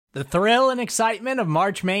The thrill and excitement of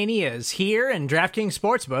March Mania is here, and DraftKings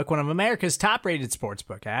Sportsbook, one of America's top-rated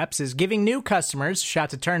sportsbook apps, is giving new customers a shot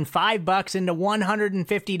to turn $5 into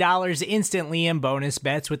 $150 instantly in bonus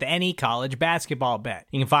bets with any college basketball bet.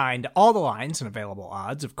 You can find all the lines and available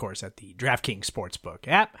odds, of course, at the DraftKings Sportsbook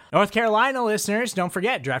app. North Carolina listeners, don't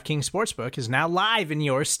forget, DraftKings Sportsbook is now live in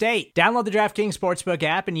your state. Download the DraftKings Sportsbook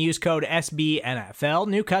app and use code SBNFL.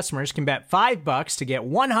 New customers can bet $5 to get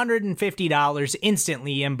 $150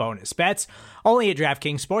 instantly in bonus bets, only at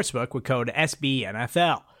DraftKings Sportsbook with code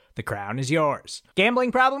SBNFL. The crown is yours.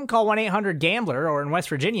 Gambling problem? Call 1-800-GAMBLER, or in West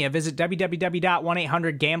Virginia, visit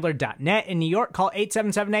www.1800gambler.net. In New York, call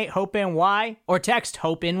 877-8-HOPE-NY or text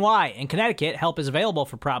HOPE-NY. In Connecticut, help is available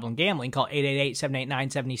for problem gambling. Call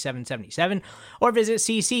 888-789-7777 or visit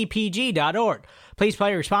ccpg.org. Please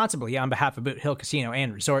play responsibly on behalf of Boot Hill Casino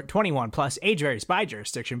and Resort. 21 plus, age varies by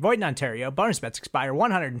jurisdiction. Void in Ontario. Bonus bets expire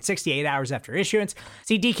 168 hours after issuance.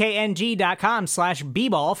 See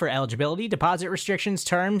dkng.com/bball for eligibility, deposit restrictions,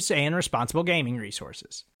 terms, and responsible gaming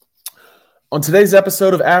resources. On today's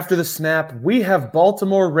episode of After the Snap, we have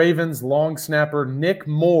Baltimore Ravens long snapper Nick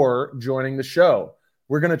Moore joining the show.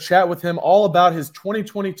 We're going to chat with him all about his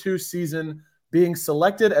 2022 season, being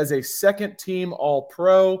selected as a second-team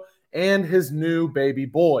All-Pro, and his new baby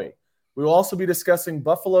boy. We will also be discussing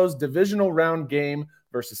Buffalo's divisional round game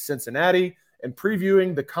versus Cincinnati and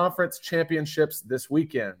previewing the conference championships this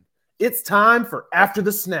weekend. It's time for After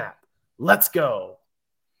the Snap. Let's go.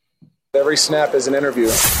 Every snap is an interview.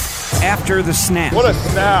 After the Snap. What a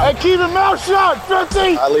snap. Hey, keep your mouth shut,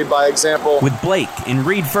 50! I lead by example. With Blake and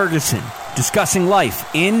Reid Ferguson, discussing life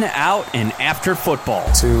in, out, and after football.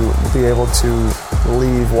 To be able to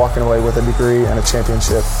leave walking away with a degree and a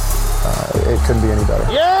championship, it couldn't be any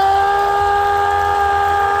better. Yeah!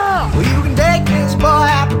 Well, you can take this boy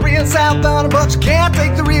out the real South out, but you can't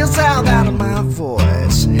take the real South out of my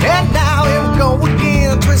voice. And now here we go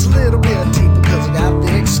again, twist a little bit deeper because I got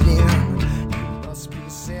thick skin. You must be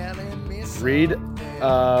selling me some. Reid,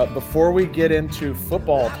 before we get into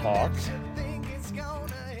football talk,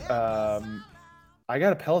 I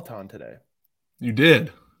got a Peloton today. You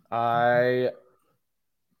did? I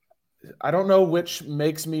don't know which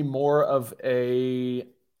makes me more of a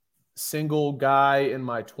single guy in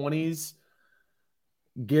my 20s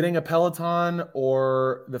getting a Peloton,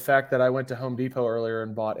 or the fact that I went to Home Depot earlier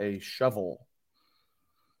and bought a shovel.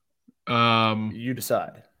 You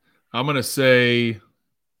decide. I'm going to say,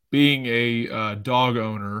 being a dog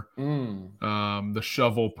owner, the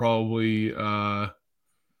shovel probably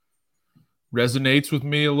resonates with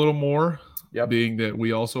me a little more. Yep. Being that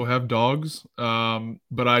we also have dogs.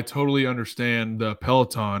 But I totally understand the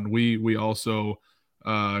Peloton. We also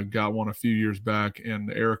got one a few years back,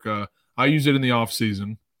 and Erica, I use it in the off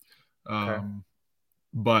season. Okay.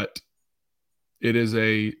 But it is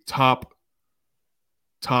a top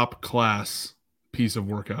class piece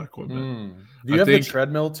of workout equipment. Do you have the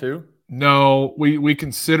treadmill too? No, we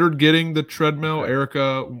considered getting the treadmill. Okay.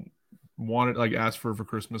 Erica asked for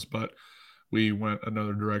Christmas, but we went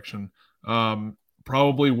another direction.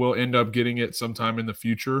 Probably will end up getting it sometime in the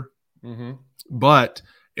future. Mm-hmm. But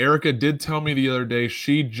Erica did tell me the other day,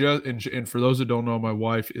 she just, and for those that don't know, my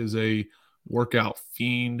wife is a workout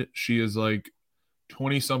fiend. She is like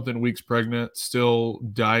 20 something weeks pregnant, still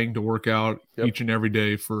dying to work out each and every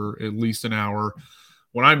day for at least an hour.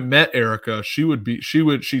 When I met Erica, she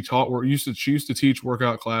used to teach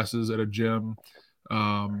workout classes at a gym.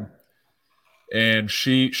 And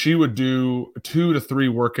she would do 2 to 3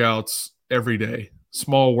 workouts every day,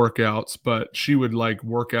 small workouts, but she would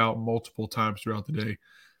work out multiple times throughout the day.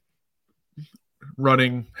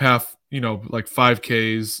 Running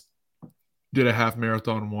 5Ks, did a half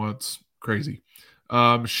marathon once, crazy.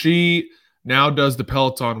 She now does the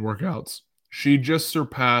Peloton workouts. She just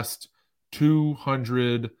surpassed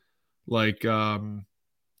 200, I don't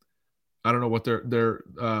know what they're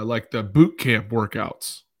the boot camp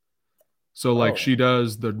workouts. So she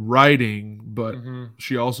does the riding, but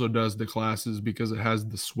she also does the classes because it has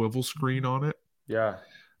the swivel screen on it. Yeah.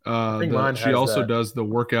 I think mine she also does the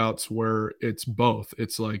workouts where it's both.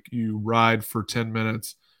 It's like you ride for 10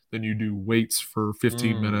 minutes, then you do weights for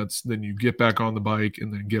 15 minutes, then you get back on the bike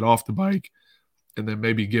and then get off the bike and then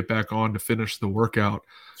maybe get back on to finish the workout.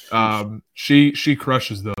 She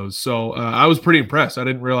crushes those. So I was pretty impressed. I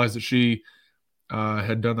didn't realize that she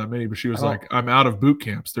had done that many, but she was I'm out of boot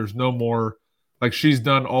camps. There's no more, she's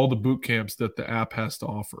done all the boot camps that the app has to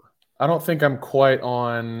offer. I don't think I'm quite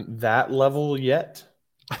on that level yet.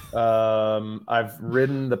 I've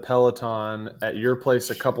ridden the Peloton at your place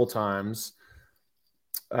a couple times.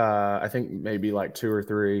 I think maybe 2 or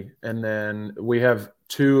 3. And then we have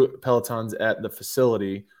 2 Pelotons at the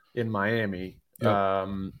facility. in Miami, Yep.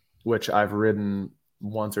 which I've ridden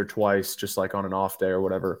once or twice, just like on an off day or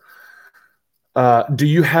whatever. Do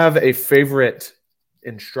you have a favorite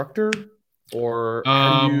instructor, or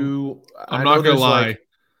how do you? I'm I not know gonna lie.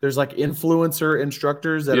 there's like influencer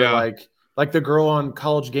instructors that are Yeah. like the girl on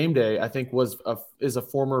College Game Day. I think is a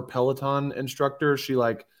former Peloton instructor. She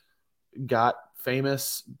like got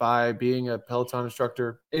famous by being a Peloton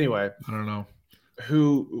instructor. Anyway, I don't know.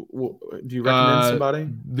 who do you recommend somebody?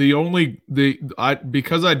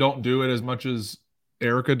 Because I don't do it as much as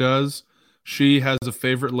Erica does, she has a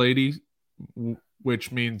favorite lady,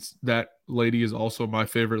 which means that lady is also my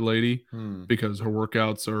favorite lady because her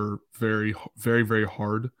workouts are very, very, very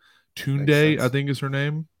hard. Tunde, I think is her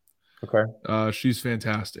name. Okay. She's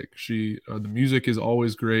fantastic. The music is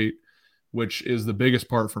always great, which is the biggest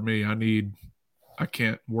part for me. I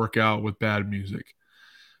can't work out with bad music.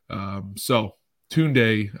 So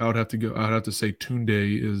Tunde, I would have to say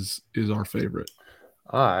Tunde is our favorite.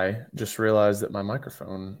 I just realized that my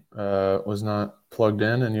microphone was not plugged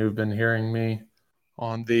in, and you've been hearing me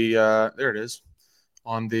on the there it is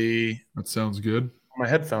on That sounds good. my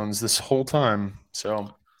headphones this whole time.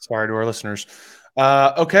 So sorry to our listeners.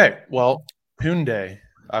 Okay, well, Tunde,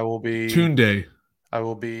 I will be Tunde.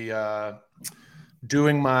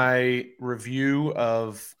 doing my review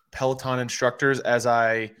of Peloton instructors as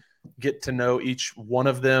I get to know each one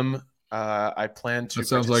of them. I plan to. That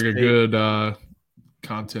sounds like a good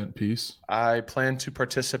content piece. I plan to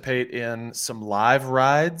participate in some live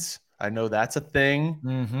rides. I know that's a thing.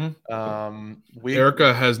 Mm-hmm.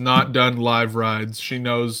 Erica has not done live rides. She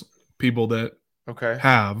knows people that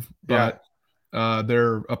have, but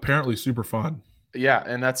they're apparently super fun. Yeah,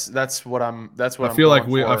 and that's what I'm. I feel like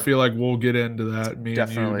we'll get into that. Me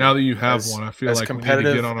Definitely. and you. Now that you have one, I feel like we need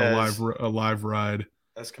to get on a live ride.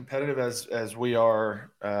 As competitive as we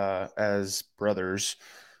are as brothers,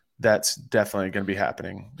 that's definitely going to be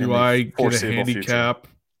happening. Do I get a handicap?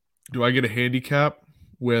 Do I get a handicap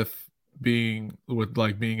with being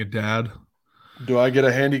a dad? Do I get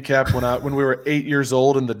a handicap when we were 8 years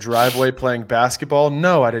old in the driveway playing basketball?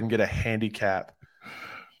 No, I didn't get a handicap.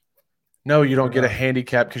 No, you don't get a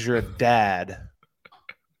handicap because you're a dad.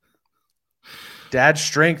 Dad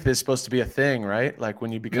strength is supposed to be a thing, right? Like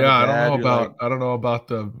when you become a dad. I don't know about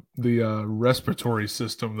the respiratory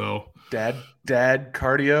system though. Dad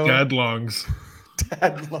cardio. Dad lungs.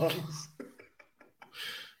 Dad lungs.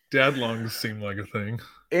 Dad lungs seem like a thing.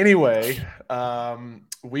 Anyway,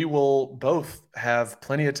 we will both have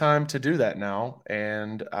plenty of time to do that now,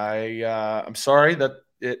 and I'm sorry that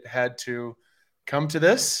it had to come to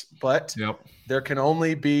this, but there can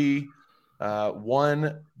only be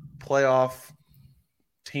one playoff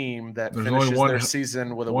team that finishes their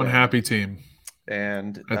season with one win. happy team,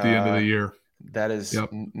 and at the end of the year, that is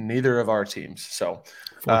neither of our teams. So,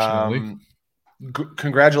 fortunately,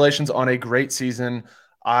 congratulations on a great season.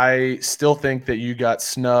 I still think that you got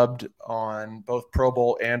snubbed on both Pro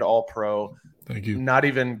Bowl and All Pro. Thank you. Not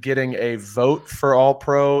even getting a vote for All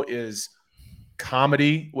Pro is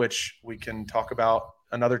comedy, which we can talk about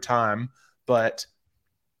another time, but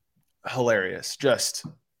hilarious, just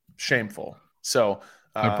shameful. So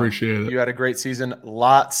I appreciate it. You had a great season.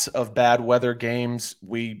 Lots of bad weather games.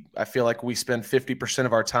 I feel like we spend 50%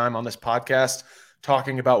 of our time on this podcast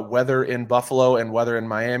talking about weather in Buffalo and weather in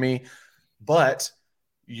Miami, but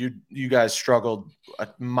you guys struggled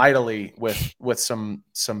mightily with some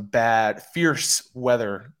bad, fierce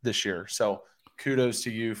weather this year. So kudos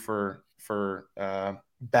to you for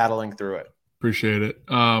battling through it. Appreciate it.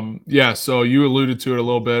 So you alluded to it a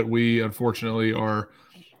little bit. We unfortunately are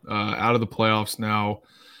out of the playoffs now.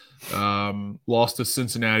 Lost to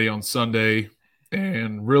Cincinnati on Sunday,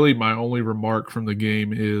 and really my only remark from the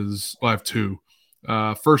game is I have two.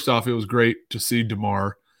 First off, it was great to see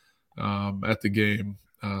DeMar at the game.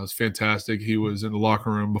 It was fantastic. He was in the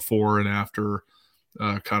locker room before and after,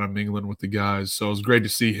 kind of mingling with the guys. So it was great to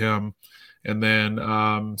see him. And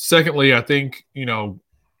then secondly, I think,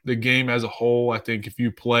 the game as a whole, I think if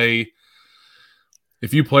you play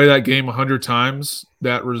that game 100 times,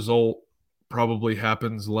 that result probably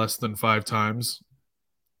happens less than 5 times,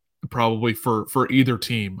 probably for either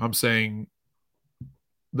team. I'm saying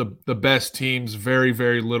the best teams, very,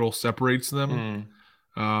 very little separates them.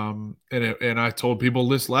 And I told people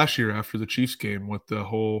this last year after the Chiefs game with the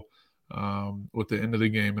whole with the end of the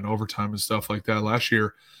game and overtime and stuff like that last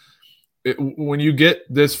year. When you get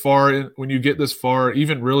this far,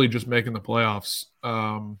 even really just making the playoffs,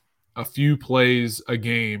 a few plays a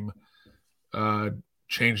game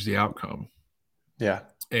change the outcome. Yeah.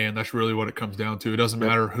 And that's really what it comes down to. It doesn't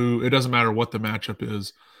matter what the matchup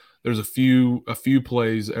is. there's a few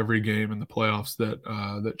plays every game in the playoffs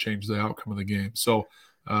that change the outcome of the game. So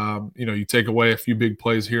you take away a few big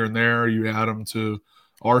plays here and there, you add them to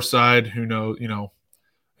our side. Who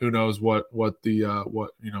knows what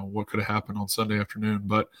could have happened on Sunday afternoon,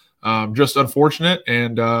 but just unfortunate,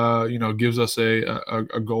 and gives us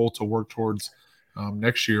a goal to work towards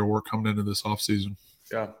next year. We're coming into this offseason.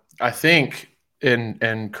 Yeah, I think,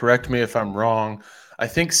 and correct me if I'm wrong, I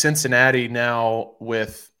think Cincinnati now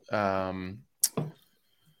with Krisman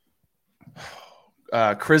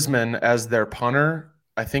as their punter,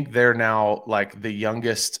 I think they're now like the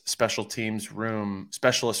youngest specialist room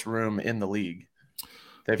in the league.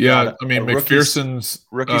 They've got McPherson's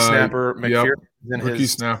rookie snapper, rookie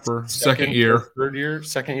snapper, second year,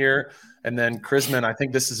 and then Krisman, I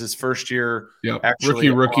think this is his first year. Yep, actually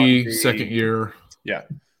rookie, second year. Yeah,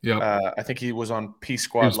 yeah. I think he was on P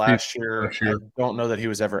squad last year. I don't know that he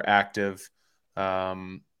was ever active,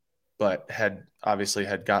 but had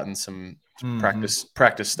gotten some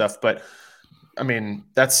practice stuff. But I mean,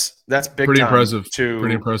 that's big pretty time impressive.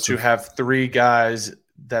 To have three guys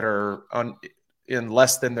that are in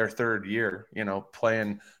less than their third year,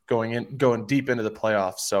 playing, going deep into the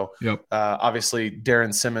playoffs. So obviously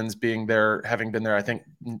Darren Simmons having been there, I think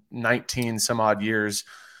 19 some odd years,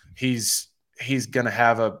 he's going to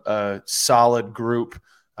have a solid group.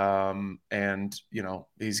 And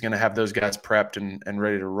he's going to have those guys prepped and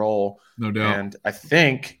ready to roll. No doubt. And I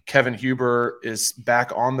think Kevin Huber is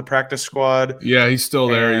back on the practice squad. Yeah, he's still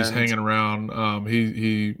there. He's hanging around.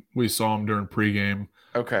 We saw him during pregame.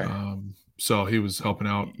 Okay. So he was helping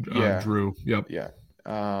out Drew. Yep. Yeah.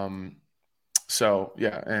 So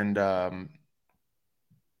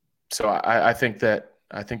I think that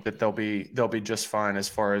they'll be just fine as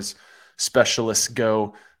far as specialists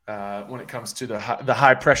go when it comes to the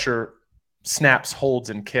high pressure snaps, holds,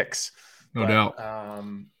 and kicks. No doubt.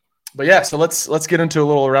 But yeah, so let's get into a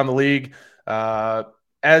little around the league.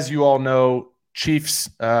 As you all know, Chiefs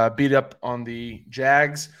beat up on the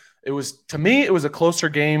Jags. It was a closer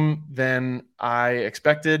game than I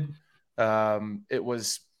expected. It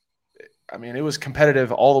was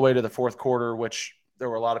competitive all the way to the fourth quarter, which there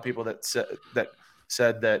were a lot of people that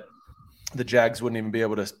said that the Jags wouldn't even be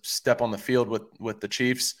able to step on the field with the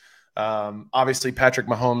Chiefs. Obviously, Patrick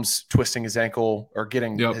Mahomes twisting his ankle or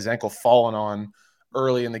getting his ankle fallen on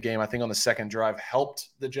early in the game, I think on the second drive, helped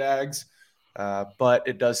the Jags. But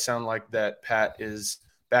it does sound like that Pat is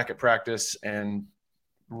back at practice and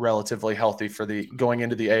relatively healthy for going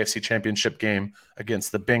into the AFC Championship game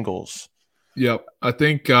against the Bengals. Yep. I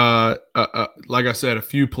think, like I said, a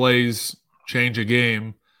few plays change a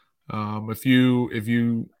game. If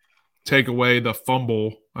you take away the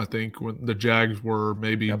fumble, I think when the Jags were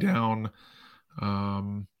maybe down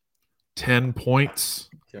 10 points.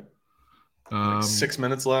 Yep. 6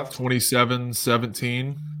 minutes left.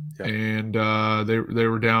 27-17. Yep. And they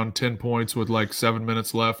were down 10 points with like 7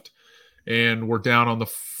 minutes left. And we're down on the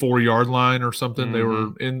 4-yard line or something.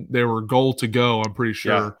 Mm-hmm. They were goal to go, I'm pretty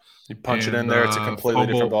sure. Yeah. You punch it in there, it's a completely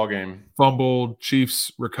different ball game. Fumbled,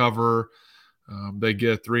 Chiefs recover. They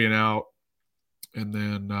get 3 and out, and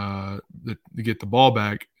then they get the ball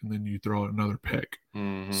back, and then you throw another pick.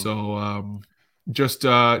 Mm-hmm. So just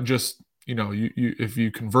you if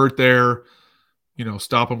you convert there,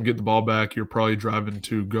 stop them, get the ball back, you're probably driving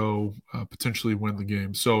to go potentially win the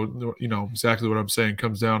game. So exactly what I'm saying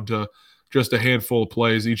comes down to just a handful of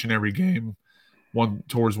plays each and every game, one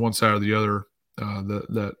towards one side or the other.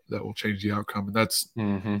 That will change the outcome, and that's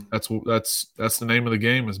the name of the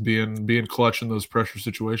game, is being clutch in those pressure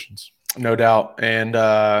situations. No doubt. And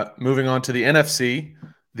moving on to the NFC,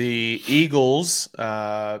 the Eagles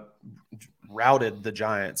routed the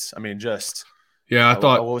Giants. I mean, just I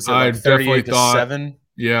thought what was it, I definitely thought 7?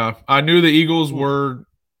 Yeah, I knew the Eagles would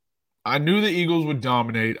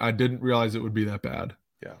dominate. I didn't realize it would be that bad.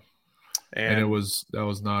 Yeah, and that was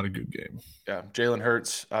not a good game. Yeah, Jalen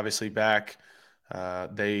Hurts obviously back.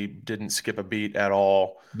 They didn't skip a beat at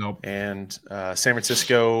all. Nope. And San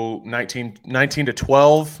Francisco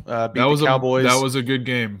 19-12 beat the Cowboys. That was a good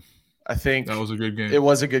game. I think that was a good game. It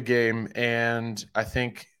was a good game, and I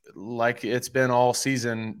think like it's been all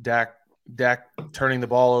season, Dak turning the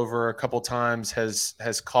ball over a couple times has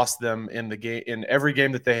cost them in the game. In every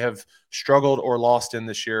game that they have struggled or lost in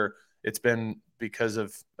this year, it's been because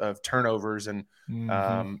of turnovers. And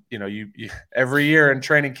you every year in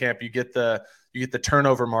training camp you get the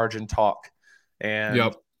turnover margin talk,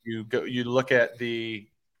 and you look at the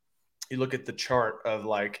chart of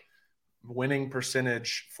like winning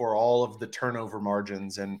percentage for all of the turnover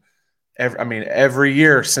margins, and every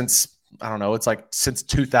year since, I don't know, it's like since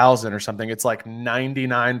 2000 or something, it's like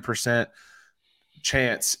 99%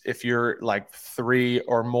 chance if you're like 3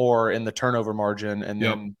 or more in the turnover margin, and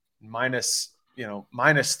then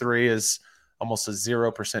 -3 is almost a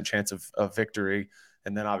 0% chance of victory.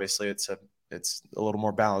 And then obviously it's a little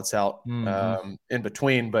more balanced out in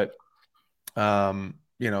between. But, the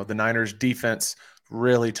Niners defense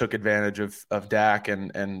really took advantage of Dak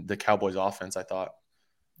and the Cowboys offense, I thought.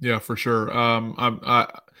 Yeah, for sure.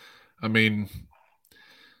 I mean,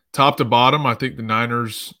 top to bottom, I think the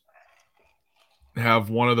Niners have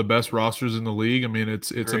one of the best rosters in the league. I mean,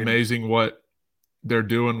 it's amazing what they're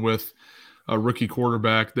doing with a rookie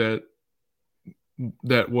quarterback that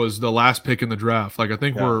was the last pick in the draft. Like I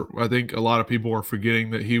think a lot of people are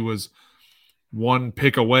forgetting that he was one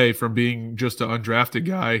pick away from being just an undrafted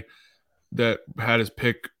guy that had his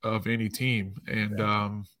pick of any team.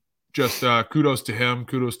 And just kudos to him,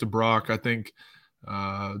 kudos to Brock. I think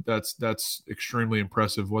that's extremely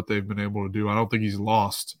impressive what they've been able to do. I don't think he's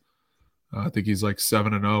lost. I think he's like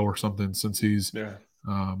 7-0 or something since he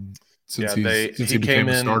became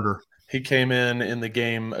a starter. He came in the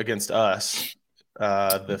game against us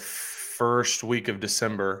the first week of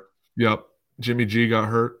December. Yep. Jimmy G got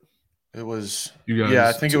hurt. It was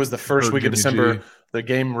I think it was the first week of December, the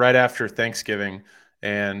game right after Thanksgiving.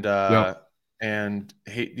 And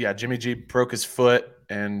Jimmy G broke his foot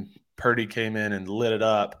and Purdy came in and lit it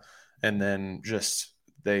up, and then just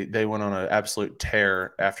they went on an absolute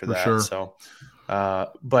tear after that. Sure. So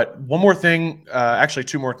but one more thing, actually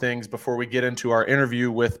two more things before we get into our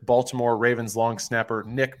interview with Baltimore Ravens long snapper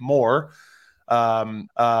Nick Moore.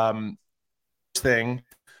 Thing,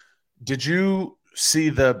 did you see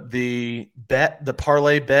the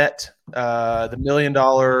parlay bet, the $1 million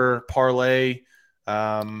parlay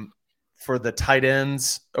for the tight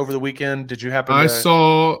ends over the weekend? Did you happen? I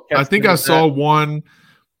think I saw one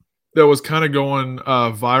that was kind of going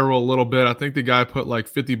viral a little bit. I think the guy put like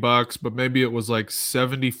 $50, but maybe it was like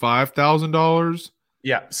 $75,000.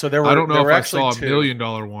 Yeah. So there were. I don't know if I saw $2 $1 million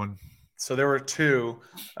one. So there were two.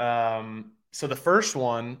 So the first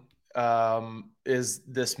one is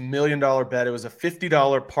this $1 million bet. It was a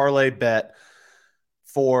 $50 parlay bet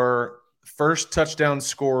for first touchdown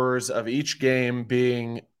scorers of each game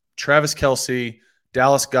being Travis Kelce,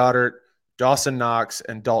 Dallas Goedert, Dawson Knox,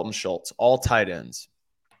 and Dalton Schultz, all tight ends.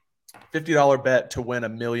 $50 bet to win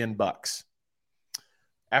 $1 million.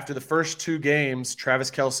 After the first two games,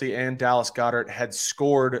 Travis Kelce and Dallas Goedert had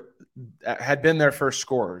been their first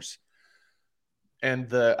scorers.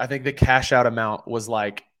 And I think the cash out amount was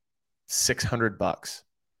like $600,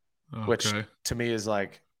 which to me is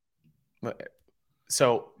like,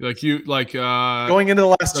 so going into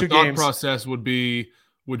the last two games, process would be,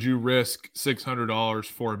 would you risk $600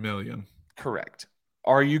 for $1 million? Correct.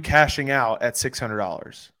 Are you cashing out at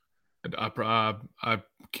 $600? I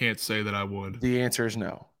can't say that I would. The answer is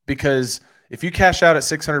no, because if you cash out at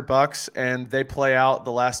 $600 and they play out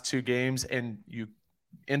the last two games and you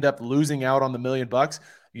end up losing out on the $1 million,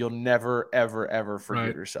 you'll never, ever, ever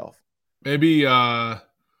forgive yourself. Maybe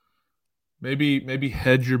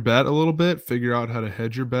hedge your bet a little bit. Figure out how to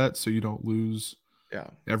hedge your bet so you don't lose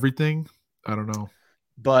everything. I don't know.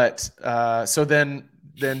 But so then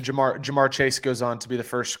Jamar Chase goes on to be the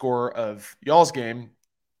first scorer of y'all's game,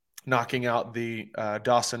 knocking out the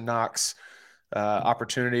Dawson Knox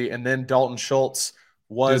opportunity, and then Dalton Schultz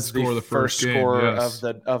was the first scorer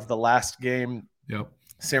of the last game. Yep.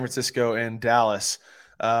 San Francisco and Dallas.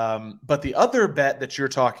 But the other bet that you're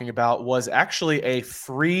talking about was actually I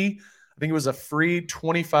think it was a free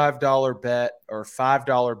 $25 bet or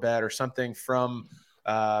 $5 bet or something from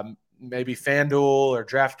maybe FanDuel or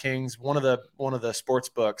DraftKings, one of the sports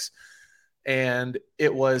books. And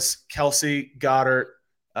it was Kelce, Goddard,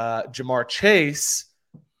 Jamar Chase,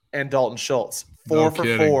 and Dalton Schultz. 4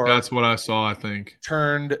 for 4. That's what I saw, I think.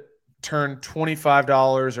 Turned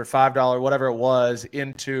 $25 or $5, whatever it was,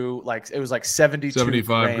 into it was like 72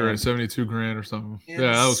 grand, 72 grand or something. Insane.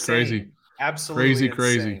 Yeah, that was crazy. Absolutely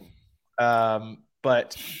crazy.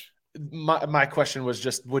 But my question was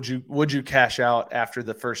just, would you cash out after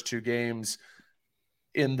the first two games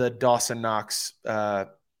in the Dawson Knox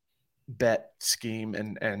bet scheme?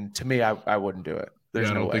 And to me, I wouldn't do it. There's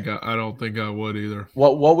no way. I don't think I would either.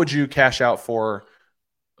 What would you cash out for?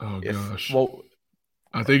 Oh gosh.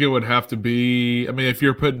 I think it would have to be, I mean, if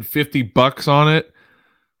you're putting $50 on it,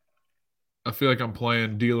 I feel like I'm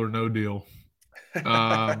playing deal or no deal.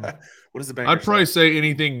 What is the bank? I'd probably say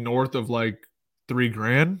anything north of like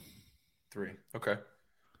 $3,000. 3. Okay.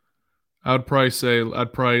 I'd probably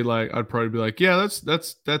be like, yeah,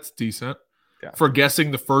 that's decent. Yeah. For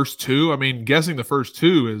guessing the first two. I mean, guessing the first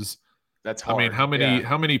two is, that's hard. I mean,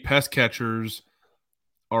 how many pass catchers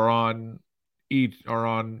are on each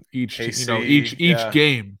KC, each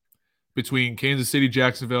game between Kansas City,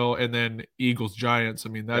 Jacksonville, and then Eagles, Giants. I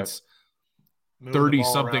mean, that's 30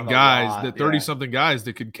 something guys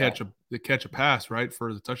that could catch a pass, right,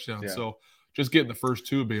 for the touchdown. Yeah. So just getting the first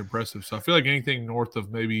two would be impressive. So I feel like anything north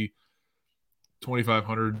of maybe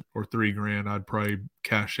 2,500 or $3,000, I'd probably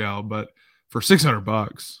cash out. But for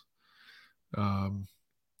 $600,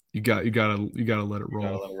 you gotta let it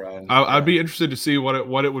roll. I'd be interested to see what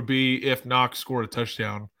it would be if Knox scored a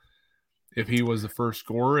touchdown, if he was the first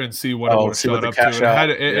scorer, and see what it would have shot up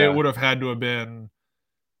to. It would have had to have been.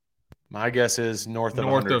 My guess is north of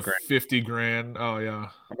 $50,000. Oh yeah,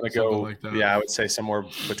 I'm gonna go like that. Yeah, I would say somewhere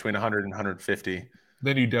between 100 and 150.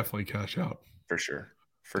 Then you definitely cash out for sure.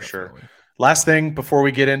 Last thing before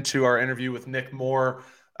we get into our interview with Nick Moore,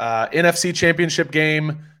 NFC Championship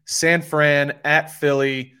game, San Fran at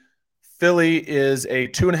Philly. Philly is a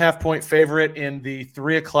 2.5-point favorite in the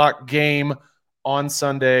 3:00 game on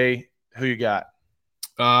Sunday. Who you got?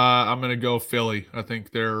 I'm gonna go Philly. I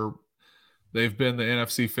think they've been the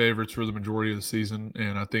NFC favorites for the majority of the season,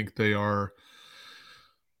 and I think they are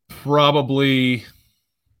probably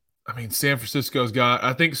 – I mean, San Francisco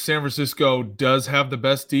does have the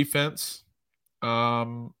best defense,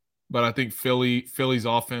 but I think Philly's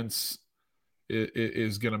offense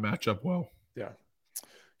is going to match up well.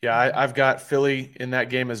 Yeah, I've got Philly in that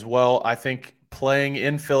game as well. I think playing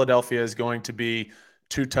in Philadelphia is going to be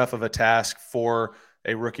too tough of a task for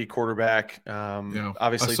a rookie quarterback.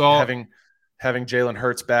 Obviously, having Jalen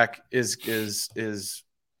Hurts back is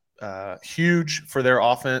huge for their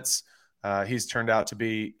offense. He's turned out to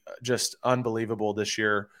be just unbelievable this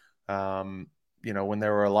year. When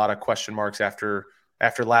there were a lot of question marks after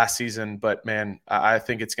last season, but man, I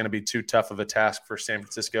think it's going to be too tough of a task for San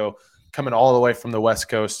Francisco coming all the way from the West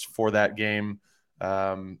Coast for that game.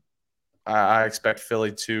 I expect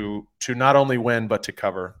Philly to not only win but to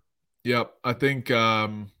cover. Yep, I think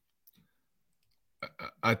I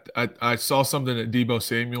saw something at Deebo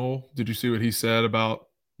Samuel. Did you see what he said about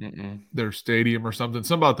their stadium or something?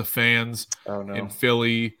 Something about the fans in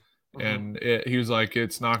Philly, and he was like,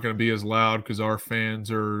 "It's not going to be as loud because our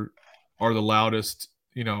fans are the loudest,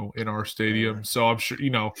 in our stadium." So I'm sure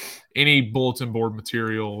any bulletin board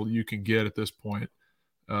material you can get at this point.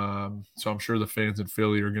 So I'm sure the fans in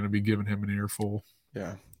Philly are going to be giving him an earful.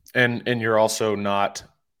 Yeah, and you're also not.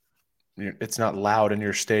 It's not loud in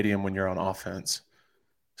your stadium when you're on offense.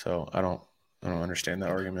 So I don't understand that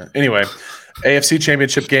argument. Anyway, AFC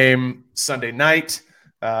Championship game Sunday night,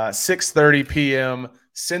 6:30 p.m.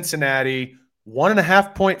 Cincinnati,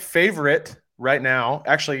 1.5-point favorite right now.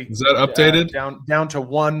 Actually, is that updated? Down to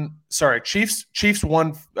one. Sorry, Chiefs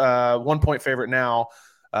 1-point favorite now.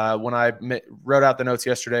 When I wrote out the notes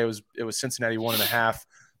yesterday, it was Cincinnati 1.5.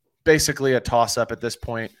 Basically a toss up at this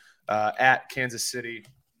point at Kansas City.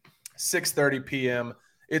 6:30 p.m.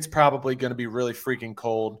 It's probably going to be really freaking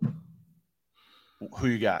cold. Who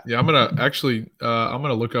you got? Yeah, I'm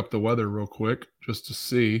gonna look up the weather real quick just to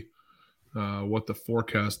see what the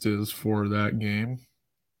forecast is for that game.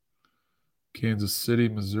 Kansas City,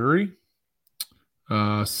 Missouri.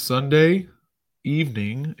 Sunday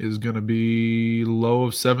evening is going to be low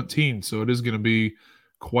of 17, so it is going to be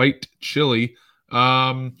quite chilly.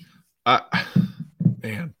 I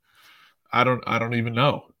don't even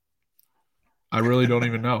know. I really don't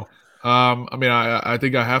even know. I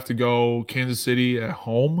think I have to go Kansas City at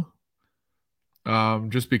home,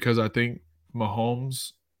 just because I think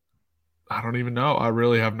Mahomes. I don't even know. I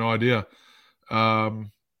really have no idea.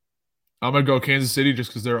 I'm gonna go Kansas City just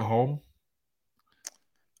because they're at home.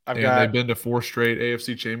 They've been to 4 straight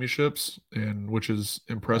AFC championships, which is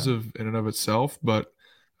impressive in and of itself. But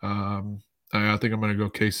I think I'm gonna go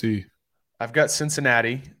KC. I've got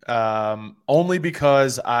Cincinnati, only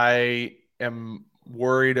because I am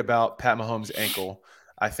worried about Pat Mahomes' ankle.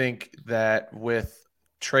 I think that with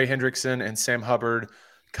Trey Hendrickson and Sam Hubbard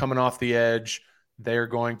coming off the edge, they're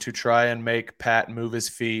going to try and make Pat move his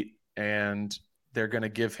feet, and they're going to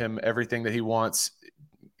give him everything that he wants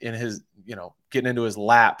in his, getting into his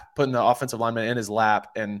lap, putting the offensive lineman in his lap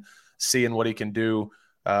and seeing what he can do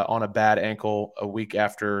on a bad ankle a week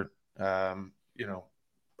after, I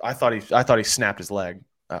thought he snapped his leg.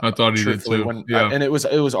 I thought he did too. And it was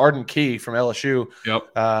Arden Key from LSU.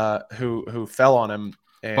 Yep. Who fell on him.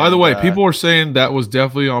 And, by the way, people are saying that was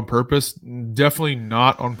definitely on purpose. Definitely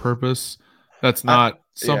not on purpose. That's not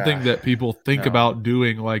something that people think about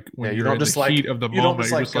doing. Like when you're in the heat of the moment,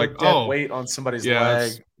 you're just like, weight on somebody's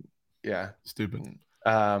leg. Yeah, stupid.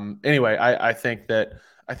 Anyway, I think that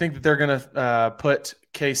they're gonna put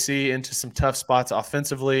KC into some tough spots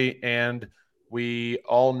offensively, and we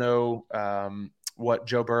all know what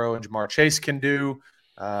Joe Burrow and Jamar Chase can do.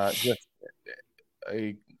 Just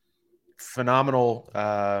a phenomenal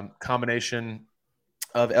combination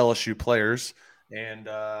of LSU players, and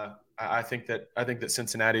I think that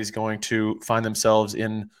Cincinnati is going to find themselves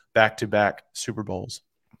in back-to-back Super Bowls.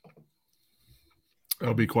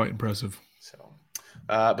 That'll be quite impressive. So,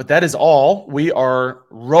 but that is all. We are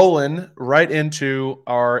rolling right into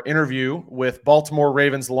our interview with Baltimore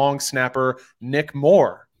Ravens long snapper Nick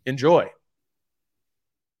Moore. Enjoy.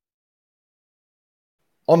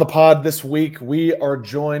 On the pod this week, we are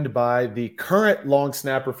joined by the current long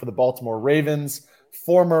snapper for the Baltimore Ravens,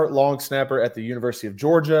 former long snapper at the University of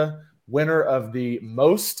Georgia, winner of the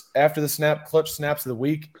most after the snap clutch snaps of the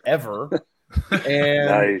week ever, and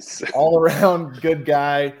nice. all around good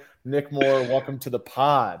guy, Nick Moore. Welcome to the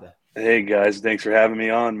pod. Hey guys, thanks for having me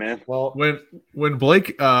on, man. Well, when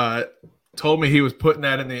Blake told me he was putting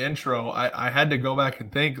that in the intro, I had to go back and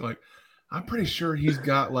think, like, I'm pretty sure he's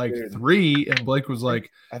got like 3, and Blake was like,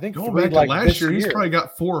 I think going 3, back to like last year, year, he's probably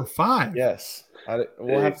got 4 or 5. Yes.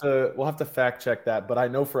 We'll have to fact check that, but I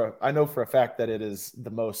know for a fact that it is the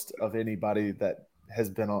most of anybody that has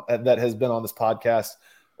been on this podcast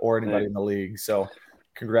or anybody in the league. So,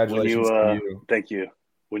 congratulations to you. Thank you.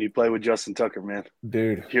 When you play with Justin Tucker, man,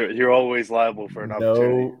 dude, you're always liable for an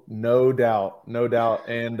opportunity. No doubt,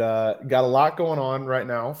 and got a lot going on right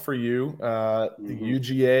now for you. The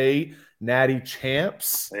UGA Natty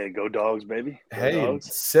Champs. Hey, go Dogs, baby! Go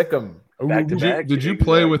Dogs. Sick 'em. Back to back. Did you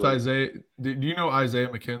play with Isaiah? Do you know Isaiah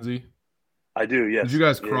McKenzie? I do. Yes. Did you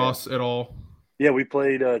guys cross at all? Yeah, we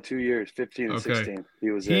played 2 years, 15 and 16.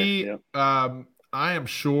 He was there. Yeah. I am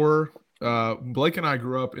sure. Blake and I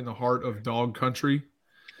grew up in the heart of dog country.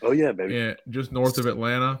 Oh yeah, baby. Yeah, just north of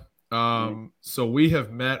Atlanta. So we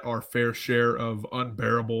have met our fair share of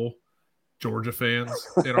unbearable Georgia fans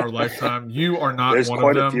in our lifetime. You are not There's one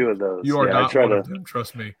quite of them. A few of those. You are not one of them.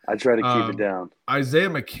 Trust me. I try to keep it down. Isaiah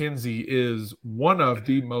McKenzie is one of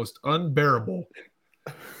the most unbearable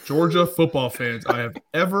Georgia football fans I have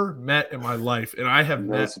ever met in my life, and I have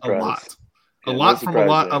met a lot.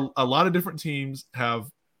 A lot of different teams have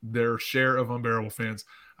their share of unbearable fans.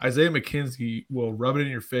 Isaiah McKenzie will rub it in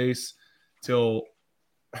your face till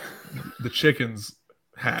the chickens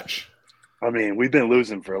hatch. I mean, we've been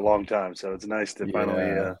losing for a long time, so it's nice to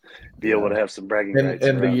finally be able to have some bragging rights.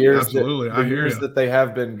 And the years, that they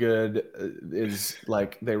have been good is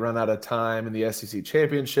like they run out of time in the SEC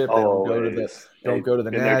championship. They don't go to the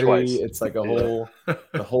Natty. It's like the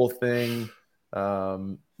whole thing.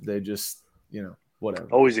 They just, whatever.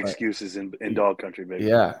 Always excuses in dog country, baby.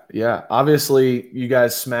 Yeah. Obviously, you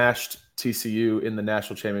guys smashed TCU in the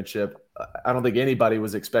national championship. I don't think anybody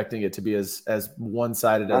was expecting it to be as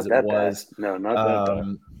one-sided as it was. Bad. No, not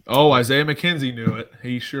that bad. Isaiah McKenzie knew it.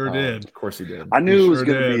 He sure did. Of course he did. I knew it was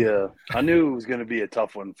going to be a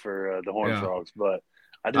tough one for the Horned Frogs, but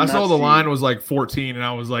I saw the line was like 14, and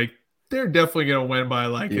I was like, they're definitely going to win by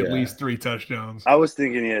at least 3 touchdowns. I was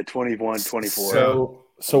thinking 21-24.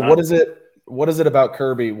 So what is it? What is it about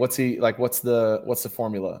Kirby? What's he like? What's the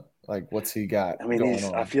formula? Like, what's he got? I mean,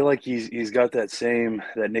 I feel like he's got that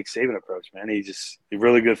Nick Saban approach, man. He's a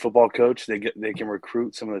really good football coach. They can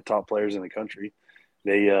recruit some of the top players in the country.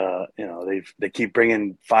 They keep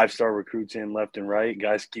bringing 5-star recruits in left and right.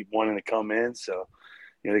 Guys keep wanting to come in, so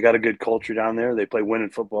they got a good culture down there. They play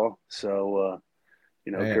winning football, so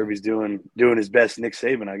Kirby's doing his best. Nick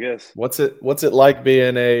Saban, I guess. What's it like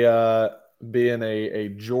being a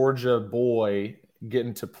Georgia boy,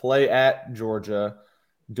 getting to play at Georgia,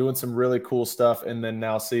 doing some really cool stuff, and then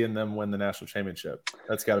now seeing them win the national championship?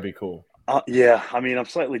 That's got to be cool. Yeah, I mean, I'm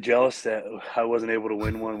slightly jealous that I wasn't able to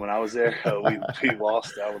win one when I was there. We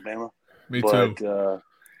lost to Alabama. Me too.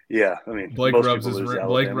 Yeah, I mean, Blake rubs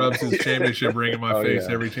his championship ring in my face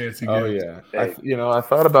every chance he gets. Oh yeah, hey. I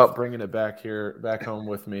thought about bringing it back home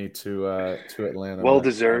with me to Atlanta. Well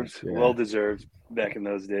deserved back in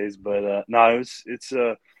those days. But no, it's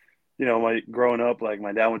growing up, like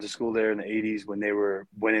my dad went to school there in the 80s when they were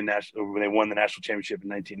when they won the national championship in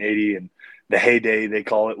 1980, and the heyday they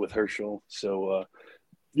call it with Herschel. So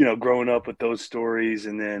growing up with those stories,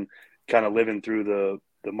 and then kind of living through the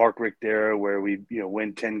Mark Richt era where we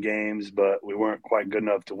win 10 games, but we weren't quite good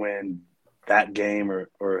enough to win that game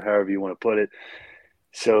or however you want to put it.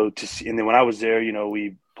 So and then when I was there,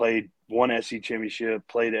 we won SEC championship,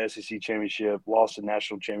 played the SEC championship, lost the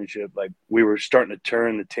national championship. Like, we were starting to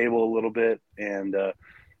turn the table a little bit, and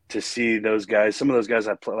to see those guys, some of those guys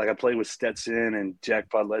I played with Stetson and Jack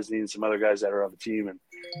Podlesny and some other guys that are on the team, and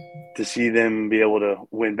to see them be able to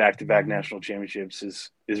win back-to-back national championships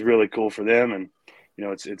is really cool for them. And you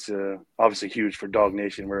know, it's obviously huge for Dog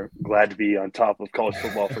Nation. We're glad to be on top of college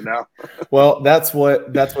football for now. Well, that's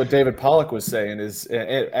what David Pollock was saying. Is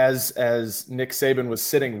as Nick Saban was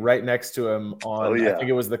sitting right next to him on, Oh, yeah. I think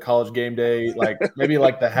it was the College Game Day, like maybe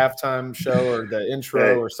like the halftime show or the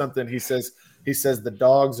intro or something. He says the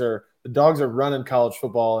dogs are running college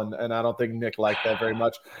football, and I don't think Nick liked that very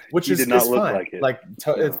much, which He is did not look fine. like it. Like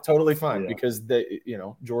No. it's totally fine Yeah. because they, you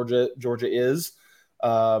know, Georgia is.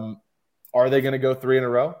 Are they going to go 3 in a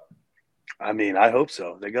row? I mean, I hope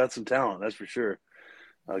so. They got some talent, that's for sure.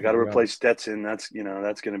 Got to replace Stetson. That's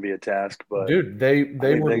going to be a task. But dude, they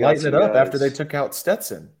were lighting it up after they took out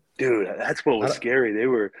Stetson. Dude, that's what was scary.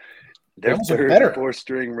 Their third and fourth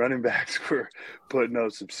string running backs were putting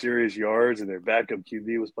up some serious yards, and their backup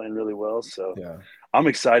QB was playing really well. So I'm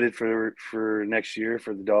excited for next year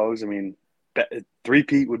for the Dogs. I mean,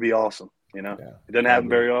 3-peat would be awesome. You know, it doesn't happen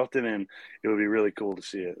very often, and it would be really cool to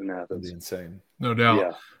see it in Athens. That'd be insane. No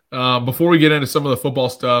doubt. Before we get into some of the football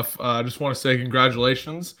stuff, I just want to say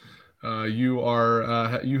congratulations. You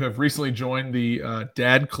have recently joined the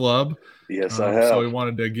Dad Club. Yes, I have. So we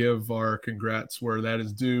wanted to give our congrats where that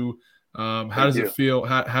is due. How does it feel?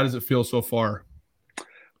 How does it feel so far?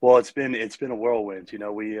 Well, it's been a whirlwind. You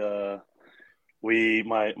know,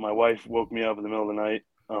 my wife woke me up in the middle of the night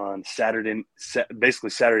on basically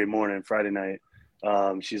Saturday morning, Friday night.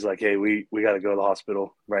 She's like, "Hey, we got to go to the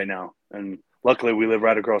hospital right now." And luckily, we live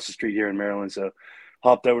right across the street here in Maryland, so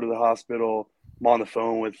hopped over to the hospital. I'm on the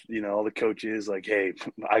phone with all the coaches. Like, "Hey,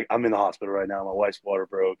 I'm in the hospital right now. My wife's water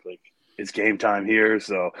broke. Like, it's game time here."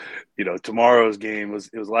 So, tomorrow's game was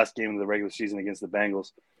the last game of the regular season against the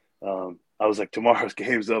Bengals. I was like, tomorrow's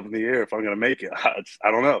game's up in the air if I'm going to make it. I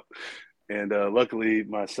don't know. And luckily,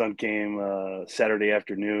 my son came Saturday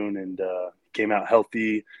afternoon and came out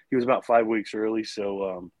healthy. He was about 5 weeks early,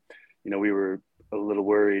 so we were a little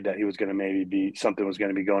worried that he was going to something was going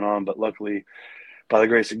to be going on. But luckily, by the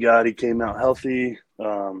grace of God, he came out healthy.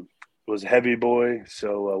 Was a heavy boy,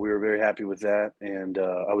 so we were very happy with that. And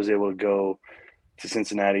I was able to go to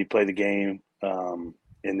Cincinnati, play the game, and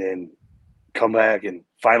then come back and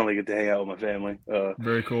finally get to hang out with my family.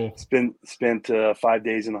 Very cool. Spent 5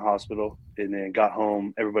 days in the hospital, and then got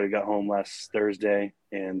home. Everybody got home last Thursday,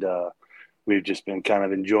 and we've just been kind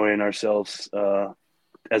of enjoying ourselves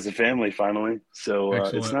as a family finally. So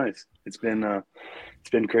it's nice. It's been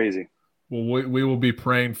crazy. Well, we will be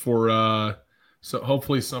praying for so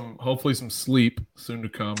hopefully some sleep soon to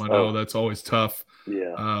come. I know that's always tough.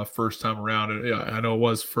 Yeah. First time around. Yeah, I know it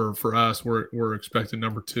was for us. We're expecting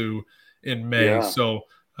number 2 in May. Yeah. So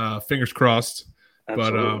fingers crossed.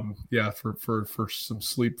 Absolutely. But for some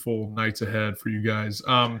sleepful nights ahead for you guys.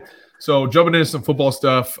 So jumping into some football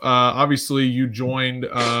stuff. Obviously you joined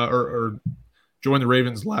or joined the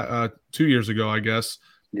Ravens 2 years ago, I guess.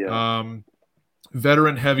 Yeah.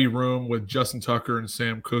 Veteran heavy room with Justin Tucker and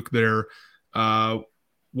Sam Cook there.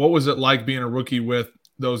 What was it like being a rookie with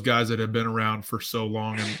those guys that have been around for so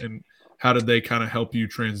long, and how did they kind of help you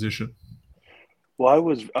transition? Well,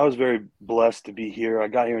 I was very blessed to be here. I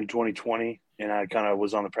got here in 2020, and I kind of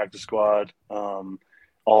was on the practice squad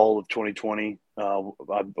all of 2020. I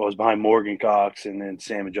was behind Morgan Cox, and then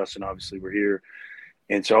Sam and Justin obviously were here.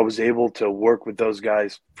 And so I was able to work with those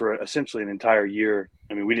guys for essentially an entire year.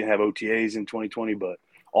 I mean, we didn't have OTAs in 2020, but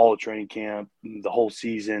all of training camp, the whole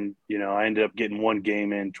season, I ended up getting one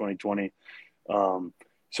game in 2020.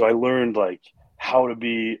 So I learned like how to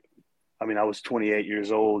be, I was 28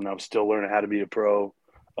 years old and I was still learning how to be a pro,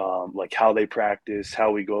 like how they practice,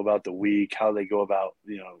 how we go about the week, how they go about,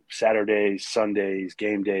 Saturdays, Sundays,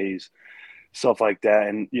 game days, stuff like that.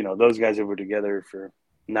 And, those guys were together for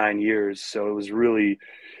 9 years. So it was really,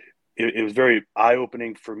 it was very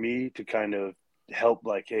eye-opening for me to kind of help,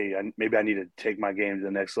 like, hey, maybe I need to take my game to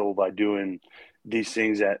the next level by doing these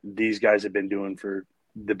things that these guys have been doing for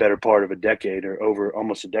the better part of a decade or over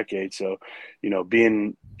almost a decade. So,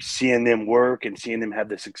 seeing them work and seeing them have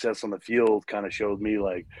the success on the field kind of showed me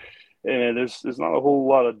like, hey, there's not a whole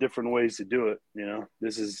lot of different ways to do it.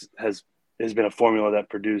 This has been a formula that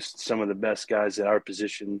produced some of the best guys at our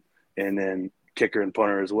position, and then kicker and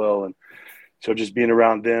punter as well. And so just being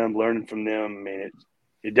around them, learning from them,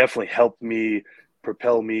 it definitely helped me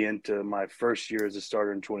propel me into my first year as a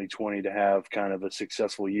starter in 2020 to have kind of a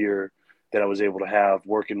successful year that I was able to have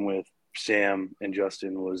working with Sam and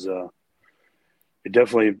Justin was it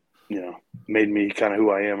definitely, made me kind of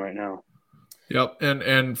who I am right now. Yep.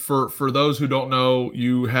 And for those who don't know,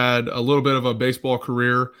 you had a little bit of a baseball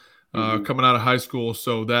career coming out of high school.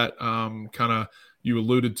 So that kind of, you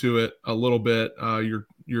alluded to it a little bit.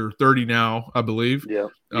 You're 30 now, I believe. Yeah.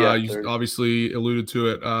 You obviously alluded to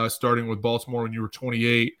it starting with Baltimore when you were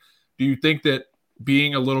 28. Do you think that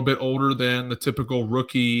being a little bit older than the typical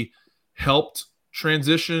rookie helped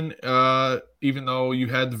transition, even though you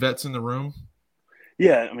had the vets in the room?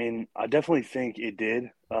 Yeah, I mean, I definitely think it did.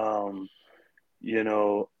 You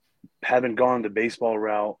know, having gone the baseball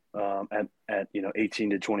route at 18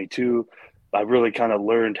 to 22, I really kind of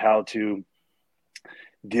learned how to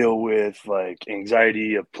deal with like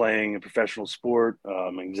anxiety of playing a professional sport,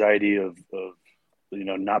 anxiety of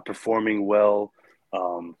not performing well,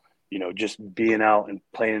 just being out and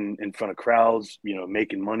playing in front of crowds,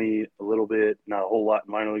 making money a little bit, not a whole lot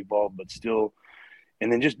in minor league ball, but still.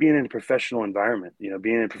 And then just being in a professional environment,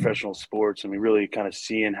 being in professional sports. I mean, really kind of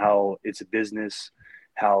seeing how it's a business,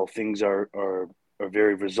 how things are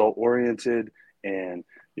very result oriented, and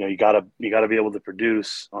you gotta be able to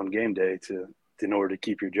produce on game day in order to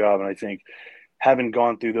keep your job. And I think having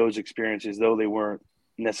gone through those experiences, though they weren't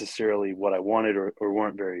necessarily what I wanted or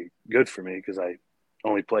weren't very good for me, because I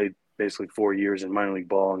only played basically 4 years in minor league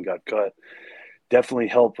ball and got cut, definitely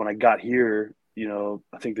helped when I got here.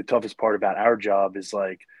 I think the toughest part about our job is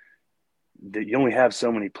like that you only have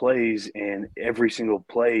so many plays, and every single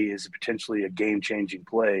play is potentially a game-changing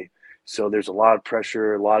play. So there's a lot of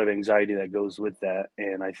pressure, a lot of anxiety that goes with that.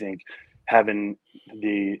 And I think having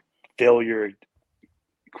the failure,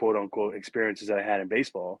 quote unquote, experiences that I had in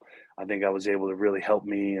baseball, I think I was able to really help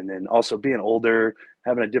me. And then also being older,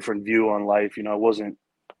 having a different view on life. I wasn't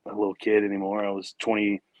a little kid anymore. I was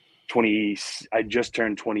 20. I just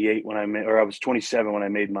turned 28 when I was 27 when I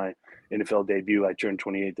made my NFL debut. I turned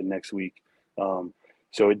 28 the next week.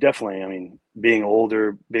 So it definitely, I mean, being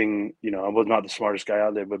older, I was not the smartest guy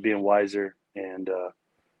out there, but being wiser, and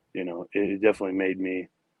it definitely made me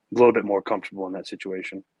a little bit more comfortable in that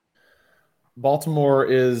situation. Baltimore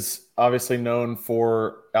is obviously known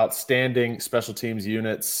for outstanding special teams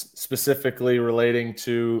units, specifically relating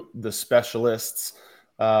to the specialists.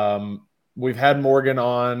 We've had Morgan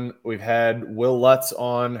on. We've had Will Lutz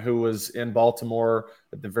on, who was in Baltimore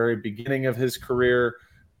at the very beginning of his career.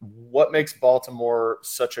 What makes Baltimore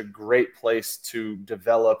such a great place to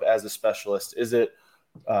develop as a specialist? Is it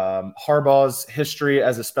Harbaugh's history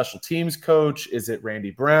as a special teams coach? Is it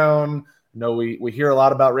Randy Brown? No, we hear a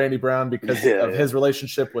lot about Randy Brown because of his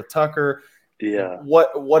relationship with Tucker. Yeah.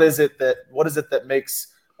 What is it that makes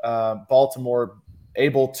Baltimore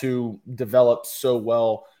able to develop so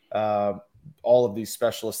well all of these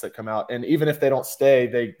specialists that come out, and even if they don't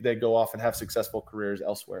stay, they go off and have successful careers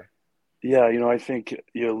elsewhere? Yeah, I think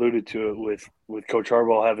you alluded to it with Coach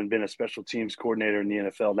Harbaugh having been a special teams coordinator in the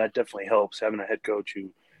NFL. That definitely helps, having a head coach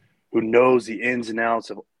who knows the ins and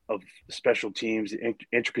outs of special teams, the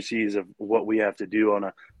intricacies of what we have to do on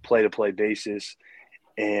a play-to-play basis.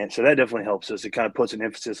 And so that definitely helps us. It kind of puts an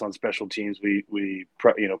emphasis on special teams. We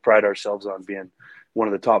pride ourselves on being one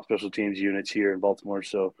of the top special teams units here in Baltimore.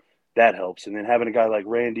 So that helps. And then having a guy like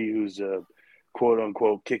Randy, who's a quote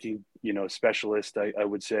unquote kicking, specialist, I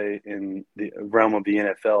would say, in the realm of the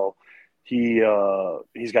NFL,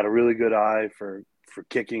 he's got a really good eye for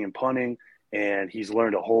kicking and punting. And he's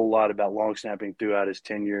learned a whole lot about long snapping throughout his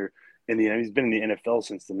tenure he's been in the NFL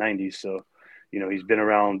since the 90s. So, he's been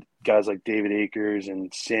around guys like David Akers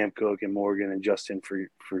and Sam Cook and Morgan and Justin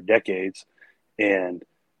for decades. And,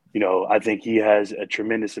 I think he has a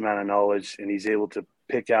tremendous amount of knowledge, and he's able to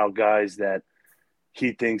pick out guys that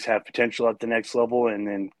he thinks have potential at the next level. And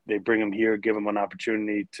then they bring them here, give them an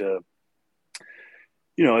opportunity to,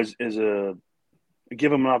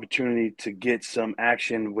 give them an opportunity to get some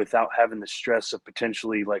action without having the stress of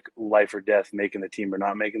potentially like life or death, making the team or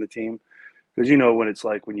not making the team. Because, when it's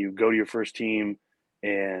like when you go to your first team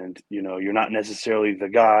and, you're not necessarily the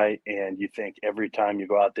guy, and you think every time you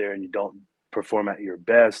go out there and you don't perform at your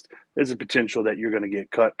best, there's a potential that you're going to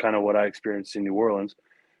get cut, kind of what I experienced in New Orleans,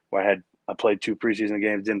 where I played 2 preseason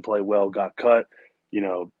games, didn't play well, got cut.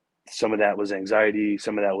 Some of that was anxiety.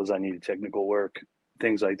 Some of that was I needed technical work,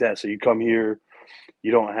 things like that. So you come here,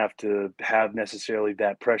 you don't have to have necessarily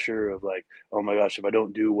that pressure of like, oh my gosh, if I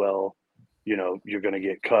don't do well, you're going to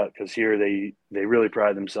get cut. Because here they really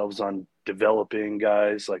pride themselves on developing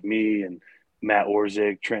guys like me and Matt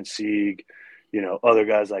Orzik, Trent Sieg, other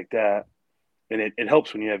guys like that. And it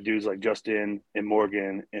helps when you have dudes like Justin and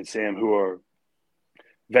Morgan and Sam, who are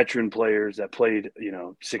veteran players that played,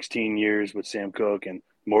 16 years with Sam Cook, and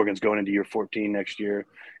Morgan's going into year 14 next year,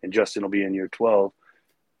 and Justin will be in year 12.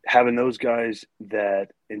 Having those guys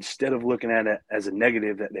that instead of looking at it as a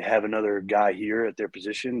negative that they have another guy here at their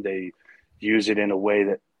position, they use it in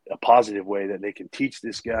a positive way that they can teach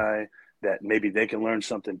this guy, that maybe they can learn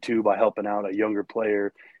something too by helping out a younger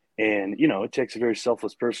player. And, it takes a very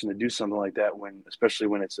selfless person to do something like that, especially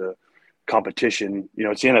when it's a competition.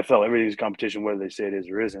 It's the NFL, everything's competition, whether they say it is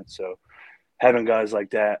or isn't. So having guys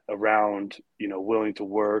like that around, willing to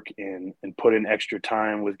work and put in extra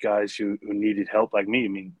time with guys who needed help like me. I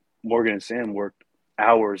mean, Morgan and Sam worked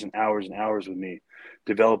hours and hours and hours with me,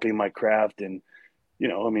 developing my craft. And,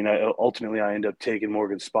 ultimately I ended up taking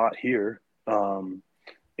Morgan's spot here.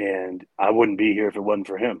 And I wouldn't be here if it wasn't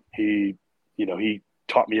for him. He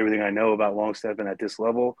taught me everything I know about long snapping at this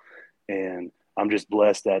level. And I'm just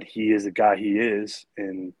blessed that he is the guy he is.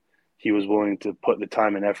 And he was willing to put the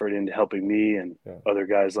time and effort into helping me and other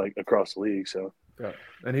guys like across the league. So,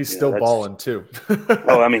 and he's still balling too.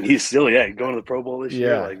 He's still, going to the Pro Bowl this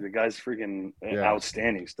year. Like the guy's freaking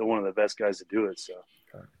outstanding. Still one of the best guys to do it.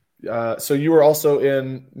 So, so you were also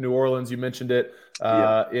in New Orleans. You mentioned it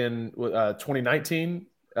in 2019.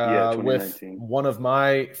 2019. With one of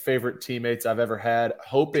my favorite teammates I've ever had,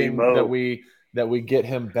 hoping that we get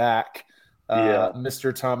him back.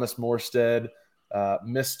 Mr. Thomas Morstead,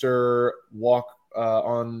 Mr. Walk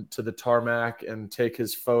on to the tarmac and take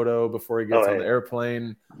his photo before he gets on the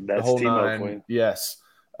airplane. That's the whole Timo nine. For you. Yes.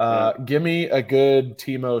 Give me a good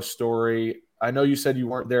Timo story. I know you said you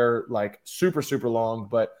weren't there like super, super long,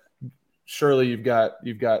 but surely you've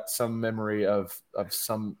got some memory of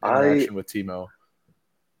some interaction with Timo.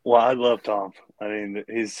 Well, I love Tom. I mean,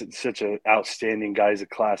 he's such an outstanding guy. He's a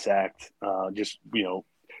class act.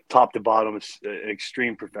 Top to bottom, it's an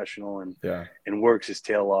extreme professional and works his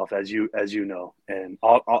tail off, as you know. And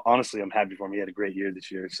honestly, I'm happy for him. He had a great year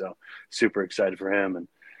this year, so super excited for him.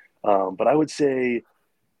 And but I would say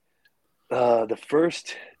the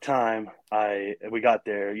first time we got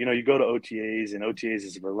there, you go to OTAs, and OTAs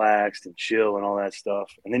is relaxed and chill and all that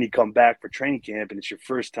stuff. And then you come back for training camp, and it's your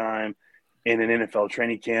first time in an NFL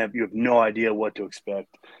training camp. You have no idea what to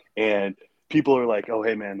expect. And people are like, oh,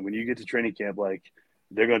 hey, man, when you get to training camp, like,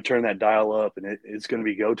 they're going to turn that dial up and it's going to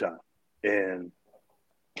be go time. And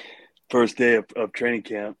first day of training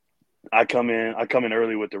camp, I come in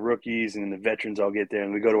early with the rookies, and the veterans all get there,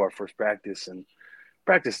 and we go to our first practice. And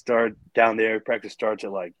practice starts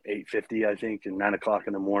at like 8:50, I think, and 9 o'clock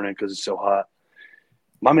in the morning because it's so hot.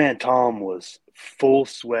 My man Tom was full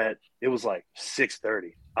sweat. It was like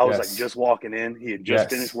 6:30. I was like just walking in. He had just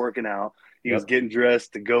finished working out. He was getting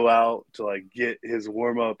dressed to go out to like get his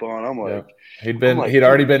warm up on. I'm like, he'd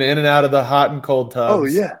already been in and out of the hot and cold tubs. Oh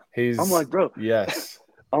yeah. I'm like, bro. Yes.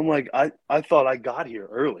 I'm like, I thought I got here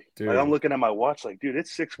early. Dude. Like, I'm looking at my watch like, dude,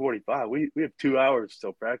 it's 6:45. We have 2 hours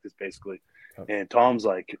till practice basically. And Tom's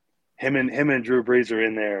like, him and Drew Brees are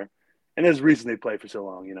in there, and there's a reason they play for so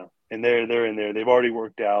long, And they're in there. They've already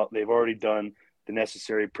worked out. They've already done the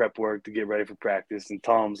necessary prep work to get ready for practice. And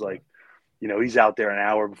Tom's like, he's out there an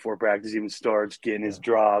hour before practice even starts, getting his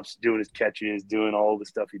drops, doing his catches, doing all the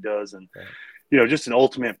stuff he does. And, just an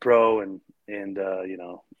ultimate pro. And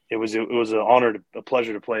it was an honor, a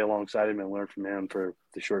pleasure to play alongside him and learn from him for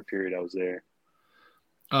the short period I was there.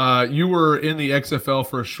 You were in the XFL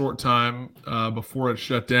for a short time before it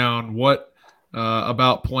shut down. What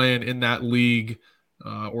about playing in that league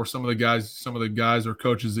or some of the guys or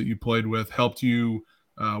coaches that you played with helped you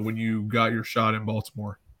when you got your shot in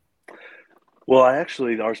Baltimore? Well, our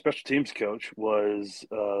special teams coach was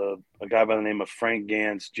a guy by the name of Frank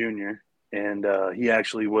Gans Jr., and he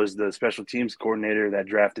actually was the special teams coordinator that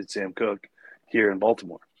drafted Sam Cook here in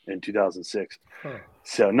Baltimore in 2006. Huh.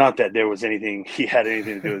 So not that there was he had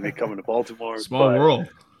anything to do with me coming to Baltimore. Small world.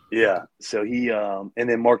 Yeah. So he and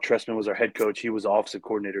then Mark Trestman was our head coach. He was the offensive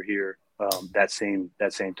coordinator here that same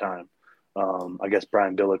time. I guess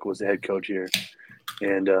Brian Billick was the head coach here.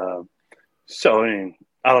 And so, I mean,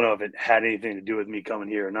 I don't know if it had anything to do with me coming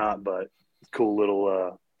here or not, but cool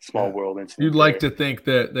little small world incident. You'd like to think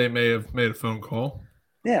that they may have made a phone call.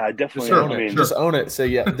 Yeah, I definitely just own it. So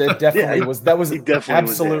that definitely was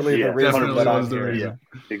absolutely the reason that I was there. Yeah,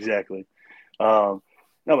 exactly. No,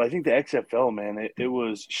 but I think the XFL, man, it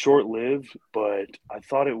was short lived, but I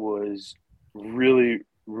thought it was really,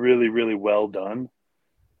 really, really well done.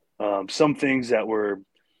 Some things that were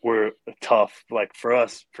tough, like for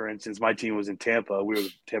us, for instance, my team was in Tampa. We were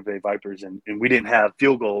the Tampa Bay Vipers, and we didn't have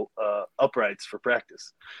field goal uprights for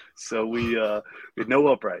practice, so we had no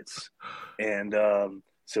uprights, and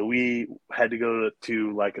so we had to go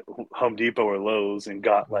to like Home Depot or Lowe's and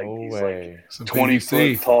got like these like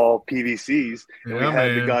 20-foot tall PVCs, and we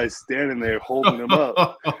had the guys standing there holding them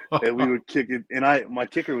up, and we would kick it. And my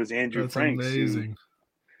kicker was Andrew Franks. Amazing.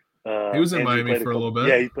 He was in Miami for a little bit.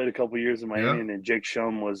 Yeah, he played a couple years in Miami, and then Jake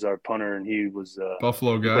Shum was our punter, and he was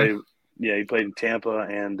Buffalo guy. He played in Tampa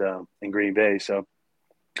and in Green Bay. So,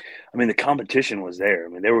 I mean, the competition was there. I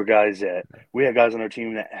mean, there were we had guys on our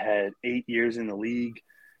team that had 8 years in the league.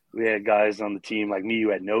 We had guys on the team like me who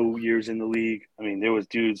had no years in the league. I mean, there was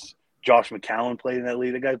dudes Josh McCown played in that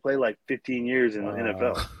league. The guy played like 15 years in the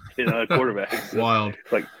NFL, a quarterback. So, Wild.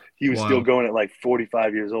 Like he was still going at like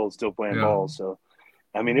 45 years old, still playing ball. So,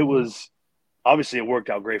 I mean, it was obviously it worked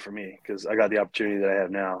out great for me because I got the opportunity that I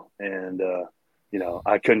have now, and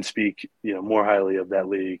I couldn't speak more highly of that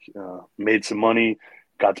league. Made some money,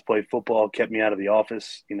 got to play football, kept me out of the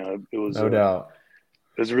office. It was no doubt.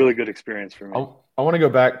 It was a really good experience for me. I want to go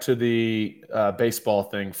back to the baseball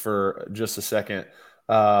thing for just a second.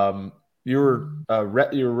 You were part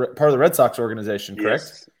of the Red Sox organization, correct?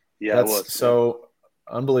 Yes. Yeah, I was. So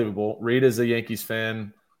unbelievable. Reid is a Yankees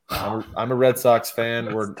fan. I'm a Red Sox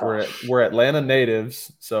fan. We're Atlanta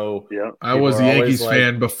natives, so yeah. I was a Yankees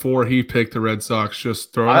fan before he picked the Red Sox.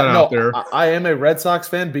 Just throwing that out there. I am a Red Sox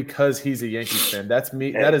fan because he's a Yankees fan. That's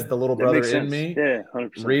me. That is the little brother in me. Yeah,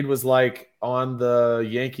 100%. Reid was like on the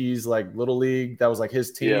Yankees like little league. That was like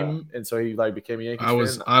his team, and so he like became a Yankees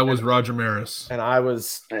fan. I was Roger Maris, and I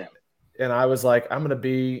was. Man. And I was like, I'm going to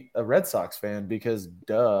be a Red Sox fan because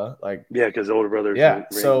because older brothers. Yeah.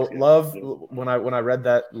 So when I read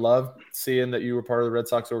that, loved seeing that you were part of the Red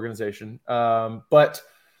Sox organization. But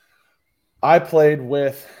I played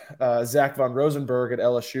with Zach von Rosenberg at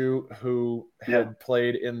LSU, who had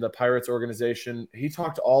played in the Pirates organization. He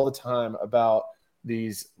talked all the time about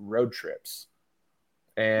these road trips.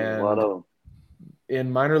 And a lot of them.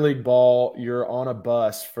 In minor league ball, you're on a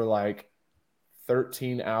bus for like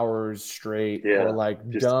 13 hours straight, or like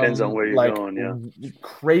just depends on where you're going.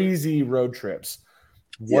 Crazy road trips.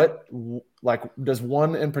 What does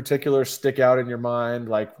one in particular stick out in your mind?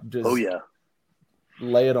 Like, just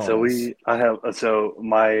lay it on. So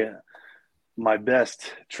my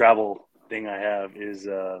best travel thing I have is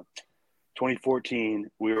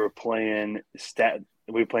 2014. We were playing in Staten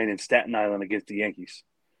Island against the Yankees,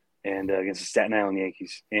 and against the Staten Island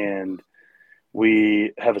Yankees, and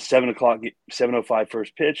we have a 7:05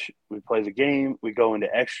 first pitch. We play the game. We go into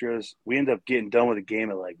extras. We end up getting done with the game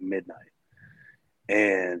at like midnight.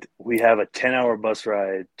 And we have a 10-hour bus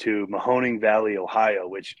ride to Mahoning Valley, Ohio,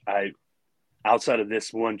 which outside of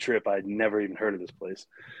this one trip, I'd never even heard of this place.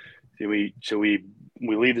 So we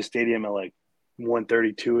leave the stadium at like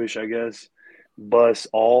 1:32-ish, I guess. Bus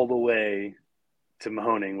all the way to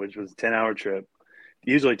Mahoning, which was a 10-hour trip.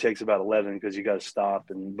 Usually takes about 11 because you got to stop,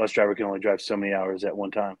 and bus driver can only drive so many hours at one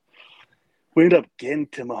time. We ended up getting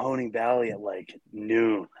to Mahoning Valley at like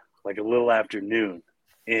noon, like a little after noon,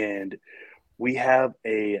 and we have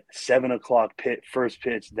a 7 o'clock first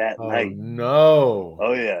pitch that night. No!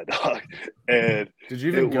 Oh yeah, dog. And did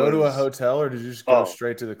you even go to a hotel, or did you just go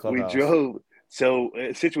straight to the clubhouse? We drove. So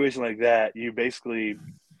a situation like that, you basically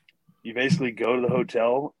go to the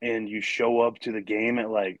hotel and you show up to the game at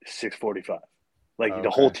like 6:45. Like the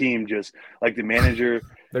whole team, just like the manager.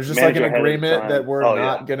 There's just like an agreement that we're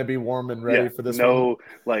not going to be warm and ready for this. No,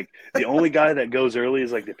 like the only guy that goes early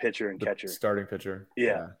is like the pitcher and catcher, starting pitcher.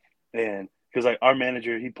 Yeah. And because like our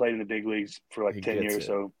manager, he played in the big leagues for like 10 years,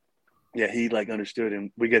 so he like understood.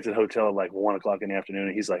 And we get to the hotel at like 1 o'clock in the afternoon,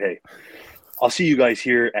 and he's like, "Hey, I'll see you guys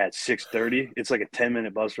here at 6:30. It's like a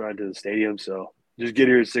 10-minute bus ride to the stadium, so." Just get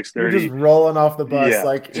here at 6:30. You're just rolling off the bus,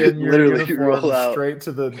 like in your uniform, straight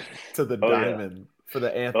to the diamond for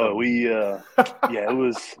the anthem. Oh, it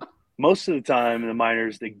was most of the time in the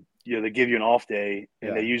minors. They give you an off day,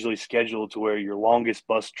 and they usually schedule to where your longest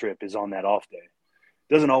bus trip is on that off day.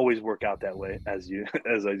 Doesn't always work out that way, as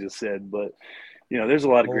I just said, but there's a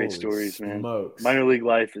lot of great stories, man. Smokes. Minor league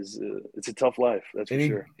life it's a tough life. That's for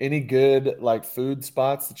sure. Any good like food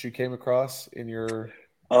spots that you came across in your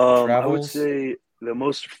travels? I would say the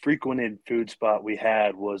most frequented food spot we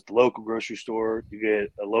had was the local grocery store. You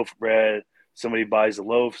get a loaf of bread. Somebody buys a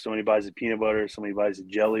loaf. Somebody buys the peanut butter. Somebody buys the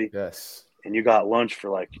jelly. Yes. And you got food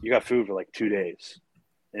for like 2 days.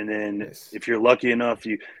 And then if you're lucky enough,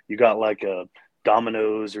 you got like a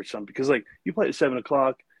Domino's or something. Because like you play at 7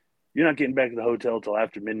 o'clock, you're not getting back to the hotel till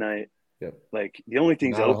after midnight. Yep. Like the only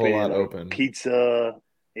things not open, a whole lot open. Pizza,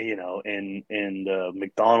 and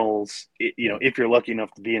McDonald's, if you're lucky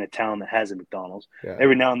enough to be in a town that has a McDonald's.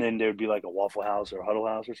 Every now and then there'd be like a Waffle House or a Huddle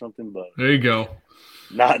House or something, but there you go.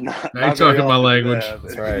 Not talking my language.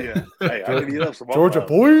 That's right. Hey, I can eat up some Georgia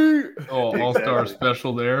boy. All-star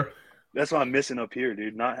special there. That's what I'm missing up here,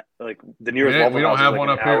 dude. Not like the nearest Waffle House. We don't have like one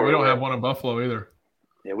up here. We don't have one in Buffalo either.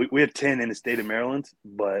 Yeah, we have 10 in the state of Maryland,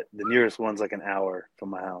 but the nearest one's like an hour from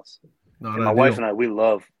my house. And my wife and I, we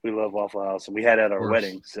love Waffle House, and we had it at our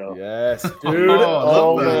wedding. So yes, dude, we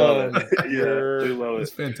love it. Yeah, we love it.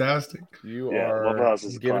 It's fantastic. You are Waffle House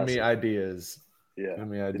is giving classic. me ideas. Yeah,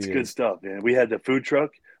 giving me ideas. It's good stuff, man. We had the food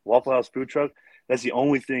truck, Waffle House food truck. That's the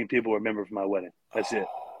only thing people remember from my wedding. That's it.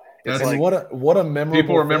 What a memorable.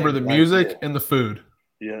 People remember thing. the music and the food.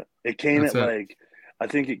 Yeah. It came That's at it. like, I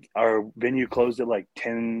think our venue closed at like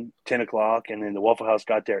 10 o'clock, and then the Waffle House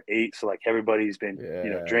got there at 8. So like everybody's been,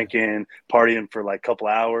 Yeah. drinking, partying for like a couple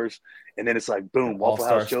hours. And then it's like, boom, Waffle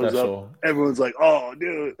All-Star House shows up. special. Everyone's like, oh,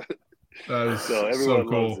 dude. That is So so everyone loves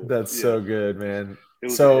cool. it. That's Yeah. so good, man. It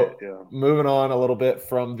was a So hit, yeah. moving on a little bit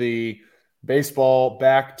from the baseball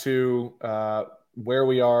back to where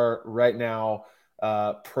we are right now.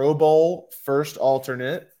 Pro Bowl first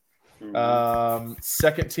alternate,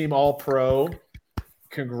 second team All Pro.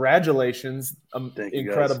 Congratulations! Thank you, guys.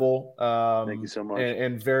 Incredible. Thank you so much.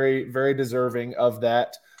 And very, very deserving of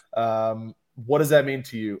that. What does that mean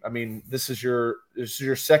to you? I mean, this is your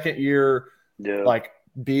second year, like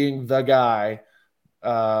being the guy,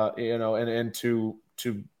 and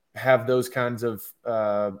to have those kinds of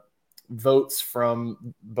votes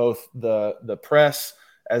from both the press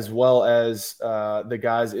as well as the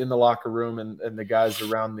guys in the locker room and the guys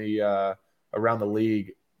around the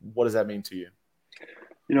league. What does that mean to you?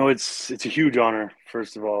 It's a huge honor.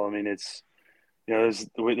 First of all, I mean, it's there's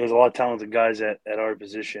a lot of talented guys at our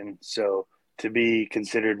position. So to be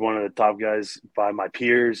considered one of the top guys by my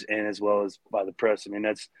peers and as well as by the press, I mean,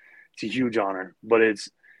 it's a huge honor. But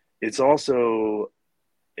it's also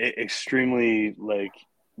extremely, like,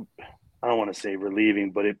 I don't want to say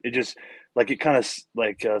relieving, but it just like it kind of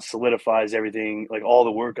like solidifies everything, like all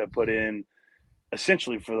the work I put in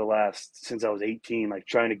essentially for the last since I was 18, like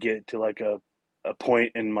trying to get to like a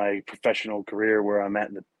point in my professional career where I'm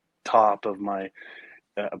at the top of my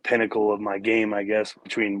pinnacle of my game, I guess,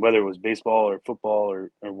 between whether it was baseball or football or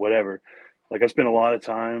whatever. Like I spent a lot of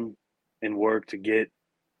time and work to get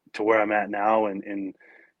to where I'm at now and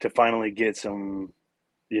to finally get some,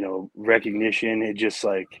 recognition. It just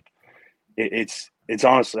like, it's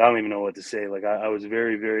honestly, I don't even know what to say. Like I was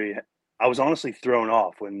very, very, I was honestly thrown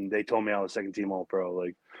off when they told me I was second team All Pro,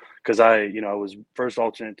 like, cause I was first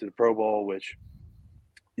alternate to the Pro Bowl, which,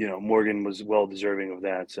 Morgan was well deserving of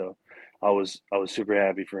that. So I was super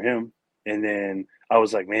happy for him. And then I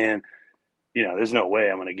was like, man, there's no way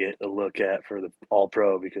I'm going to get a look at for the All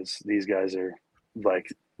Pro because these guys are like,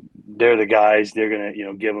 they're the guys, they're going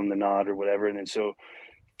to, give them the nod or whatever. And then so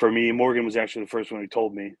for me, Morgan was actually the first one who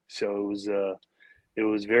told me. So it was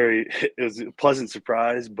it was a pleasant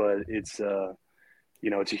surprise, but it's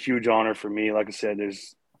it's a huge honor for me. Like I said,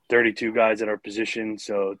 there's 32 guys at our position.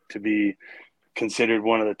 So to be considered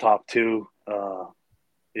one of the top two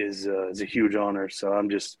is a huge honor. So I'm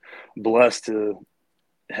just blessed to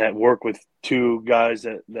work with two guys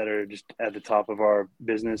that are just at the top of our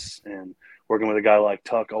business, and working with a guy like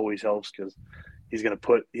Tuck always helps because he's gonna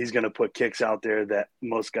put kicks out there that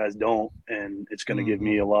most guys don't, and it's gonna give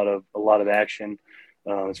me a lot of action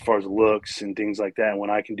as far as looks and things like that. And when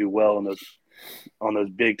I can do well in those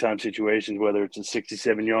big time situations, whether it's a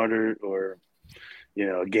 67-yarder or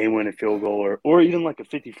a game-winning field goal, or even like a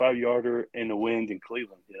 55-yarder in the wind in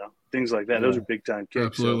Cleveland, things like that. Yeah. Those are big-time kicks.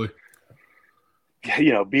 Absolutely.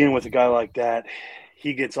 So, being with a guy like that,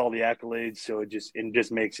 he gets all the accolades, so it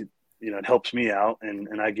just makes it, it helps me out,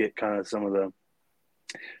 and I get kind of some of the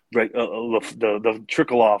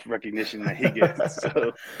trickle-off recognition that he gets.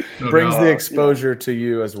 So, brings the exposure to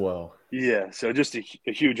you as well. Yeah, so just a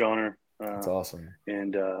huge honor. That's awesome.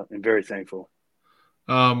 And very thankful.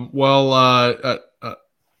 I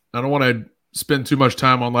don't want to spend too much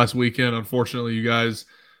time on last weekend. Unfortunately, you guys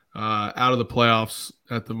out of the playoffs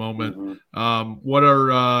at the moment. Mm-hmm. What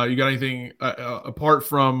are you got anything apart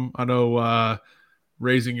from? I know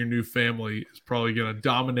raising your new family is probably going to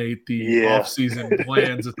dominate the off-season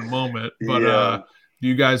plans at the moment. But do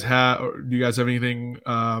you guys have anything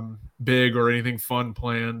big or anything fun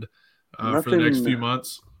planned for the next few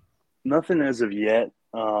months? Nothing as of yet.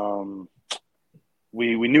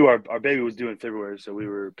 We knew our baby was due in February, so we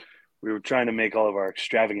were trying to make all of our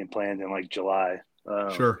extravagant plans in like July.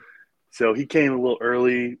 Sure. So he came a little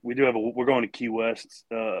early. We're going to Key West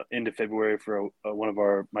into February for one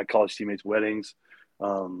of my college teammates' weddings.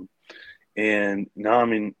 And now, I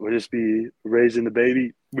mean, we'll just be raising the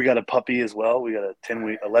baby. We got a puppy as well. We got a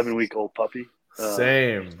 11-week-old puppy.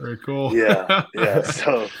 Same. Very cool. Yeah.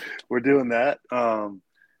 So we're doing that.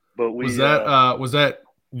 But was that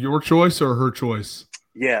your choice or her choice?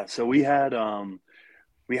 Yeah. So we had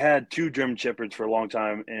two German Shepherds for a long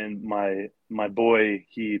time, and my boy,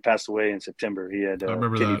 he passed away in September. He had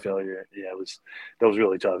kidney failure. Yeah, that was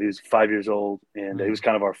really tough. He was 5 years old, and he was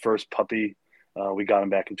kind of our first puppy. We got him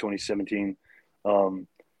back in 2017.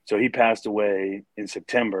 So he passed away in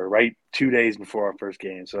September, right 2 days before our first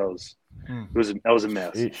game. So that was a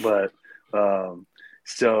mess. Eesh. But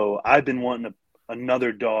so I've been wanting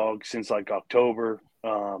another dog since like October.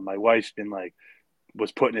 My wife's been like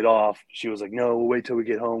was putting it off. She was like, no, we'll wait till we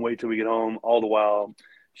get home. Wait till we get home. All the while,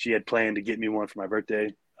 she had planned to get me one for my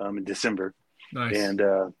birthday in December. Nice. And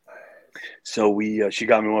so she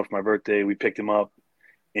got me one for my birthday. We picked him up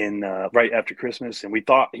in right after Christmas, and we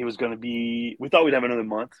thought we'd have another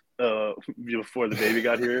month before the baby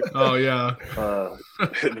got here. Oh yeah.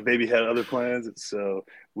 The baby had other plans, so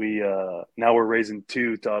we now we're raising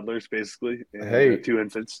 2 toddlers basically, and 2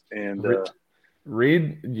 infants. And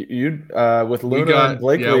Reid, you with Luna and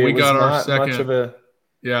Blakely, yeah, we it was got our not second, much of a.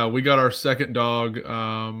 Yeah, we got our second dog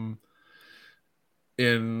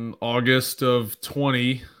in August of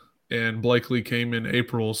 20, and Blakely came in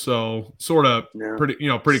April. So sort of pretty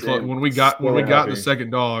close. When we got the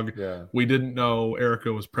second dog, we didn't know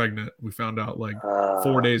Erica was pregnant. We found out like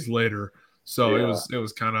 4 days later. So it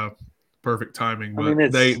was kind of perfect timing.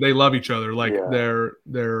 But they love each other. Like their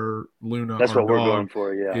Luna, that's our what we're dog, going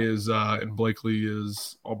for. Yeah, is and Blakely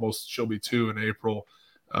is she'll be 2 in April.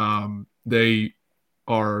 They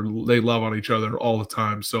love on each other all the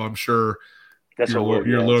time. So I'm sure that's your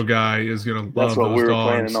little guy is going to love that's what those we were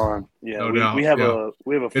dogs. planning on. Yeah, no doubt. We have a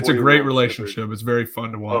it's a great relationship. Shepherd. It's very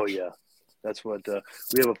fun to watch. Oh yeah, that's what we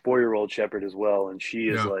have a 4-year-old shepherd as well, and she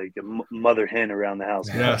is like a mother hen around the house.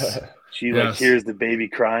 Yes, she like hears the baby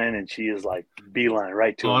crying, and she is like beeline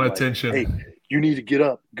right to on him, attention. Like, hey, you need to get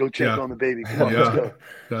up, go check on the baby. Come on, let's go.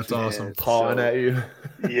 That's awesome. Pawing at you.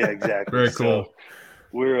 Yeah, exactly. Very cool. So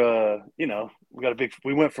we're we got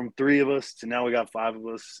we went from 3 of us to now we got 5 of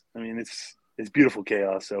us. I mean, it's beautiful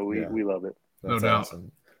chaos. So we love it. That's no doubt.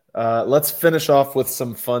 Awesome. Let's finish off with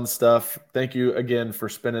some fun stuff. Thank you again for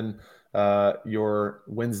spending your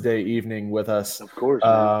Wednesday evening with us. Of course.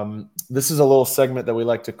 This is a little segment that we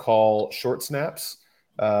like to call Short Snaps.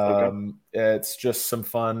 It's just some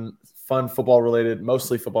fun football related,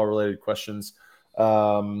 mostly football related questions.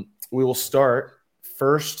 We will start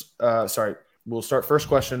first. First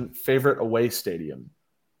question: favorite away stadium?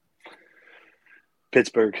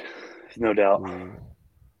 Pittsburgh, no doubt.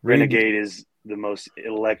 Renegade is the most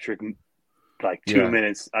electric, like 2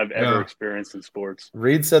 minutes I've ever experienced in sports.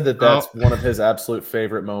 Reid said that's one of his absolute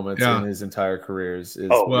favorite moments in his entire career.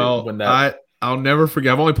 I'll never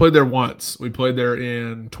forget. I've only played there once. We played there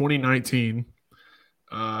in 2019,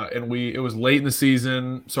 and it was late in the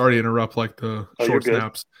season. Sorry to interrupt, like the short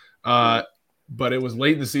snaps. But it was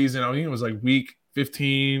late in the season. I think it was like week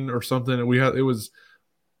 15 or something. And it was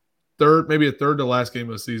maybe a third to last game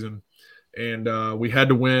of the season. And we had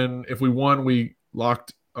to win. If we won, we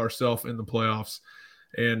locked ourselves in the playoffs.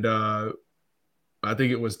 And I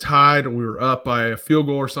think it was tied. We were up by a field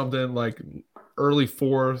goal or something, like early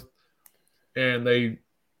fourth. And they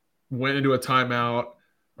went into a timeout,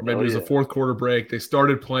 or maybe it was a fourth quarter break. They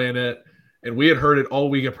started playing it, and we had heard it all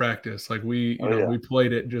week at practice. Like we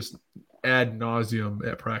played it just ad nauseum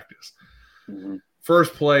at practice. Mm-hmm.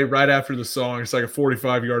 First play right after the song, it's like a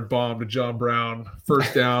 45-yard bomb to John Brown,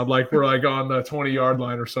 first down. Like we're like on the 20-yard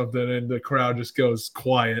line or something, and the crowd just goes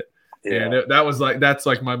quiet. Yeah. And that's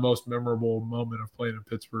like my most memorable moment of playing in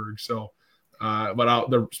Pittsburgh. So,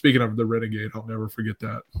 speaking of the Renegade, I'll never forget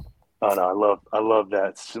that. Oh no, I love that.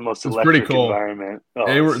 It's the most electric pretty cool environment. Oh,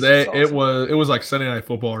 awesome. It was like Sunday Night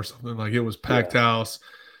Football or something. Like it was packed house.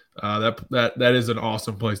 That is an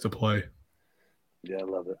awesome place to play. Yeah, I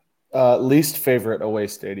love it. Least favorite away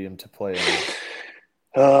stadium to play in?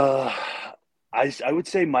 I would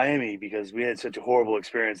say Miami, because we had such a horrible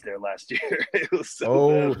experience there last year. It was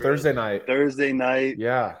so bad, Thursday night. Thursday night.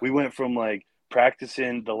 Yeah. We went from like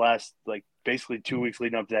practicing the last like basically 2 weeks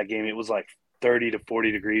leading up to that game. It was like 30 to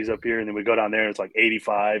 40 degrees up here, and then we go down there and it's like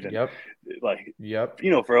 85. And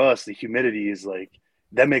for us, the humidity is like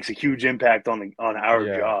that makes a huge impact on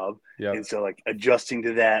our job. Yep. And so like adjusting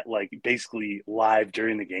to that, like basically live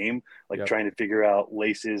during the game, like trying to figure out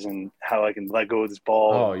laces and how I can let go of this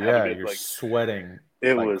ball. Oh yeah, you're like sweating.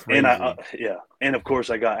 It like was, crazy. And and of course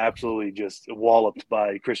I got absolutely just walloped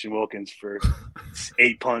by Christian Wilkins for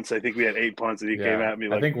 8 punts. I think we had 8 punts, and he came at me.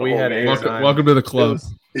 Like, I think we had 8. Welcome to the club.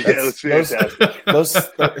 It was fantastic.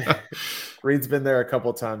 Reid's been there a couple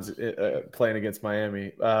of times playing against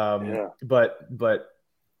Miami. But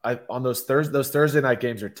on those Thursday night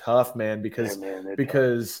games are tough, man,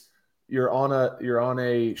 because you're on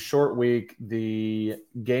a short week. The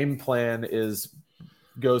game plan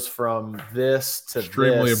goes from this to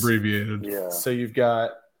extremely this. Abbreviated. Yeah. So you've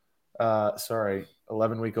got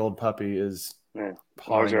 11-week-old puppy is mine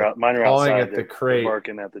are outside at the crate,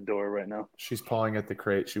 barking at the door right now. She's pawing at the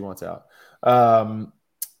crate. She wants out.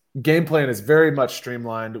 Game plan is very much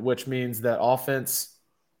streamlined, which means that offense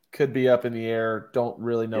could be up in the air. Don't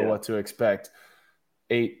really know what to expect.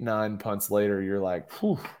 8-9 punts later, you're like,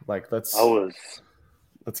 whew, like let's.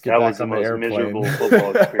 Let's get That back was the on the most airplane. miserable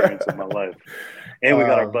football experience of my life. And we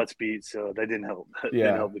got our butts beat, so that didn't help.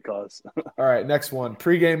 Didn't help the cause. All right, next one.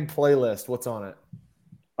 Pre-game playlist. What's on it?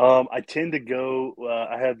 I tend to go.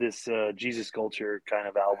 I have this Jesus Culture kind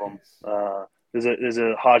of album. There's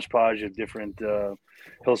a hodgepodge of different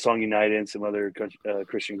Hillsong United and some other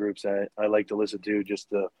Christian groups I like to listen to just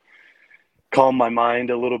to calm my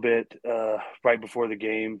mind a little bit right before the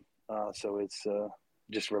game. So it's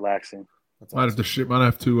just relaxing. That's awesome. Might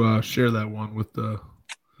have to share that one with the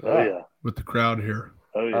with the crowd here.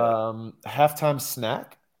 Oh yeah. Halftime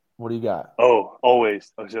snack. What do you got? Oh,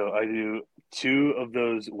 always. So I do 2 of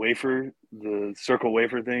those the circle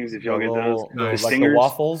wafer things. If y'all get those, nice. the like stingers. the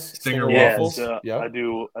waffles, Stinger waffles. So Yep. I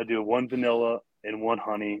do 1 vanilla and 1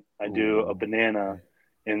 honey. I do a banana,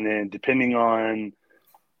 and then depending on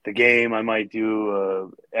the game, I might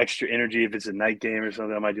do extra energy. If it's a night game or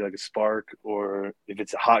something, I might do like a Spark, or if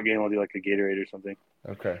it's a hot game, I'll do like a Gatorade or something.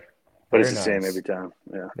 Okay. But it's the same every time.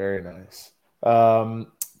 Yeah. Very nice.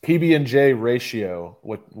 PB&J ratio.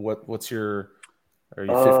 What's your? Are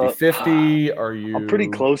you 50-50? Are you? I'm pretty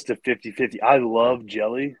close to 50-50. I love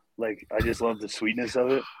jelly. Like, I just love the sweetness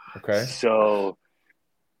of it. Okay. So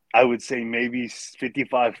I would say maybe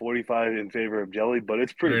 55-45 in favor of jelly, but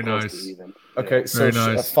it's pretty close to even. Okay, Yeah.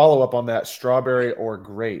 so a follow-up on that, strawberry or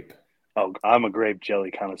grape? Oh, I'm a grape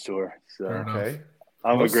jelly connoisseur. So okay.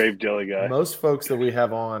 I'm a grape jelly guy. Most folks that we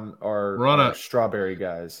have on are strawberry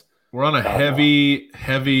guys. We're on a heavy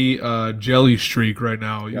jelly streak right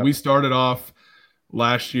now. Yep. We started off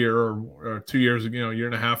last year or 2 years ago, a year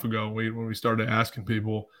and a half ago, when we started asking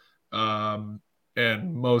people, and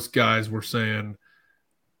most guys were saying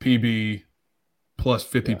PB plus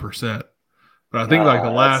 50%. But I think like the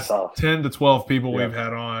last 10 to 12 people we've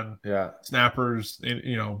had on, snappers,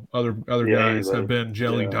 other guys have been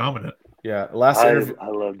jelly dominant. Yeah, I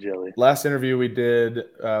love jelly. Last interview we did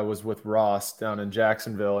was with Ross down in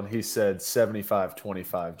Jacksonville, and he said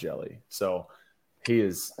 75-25 jelly. So he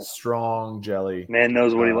is strong jelly. Man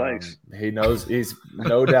knows what he likes. He knows. He's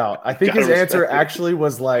no doubt. I think his answer actually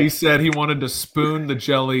was like, he said he wanted to spoon the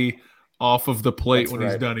jelly off of the plate when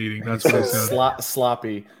he's done eating. That's what he said.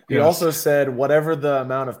 Sloppy. He also said whatever the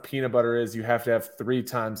amount of peanut butter is, you have to have 3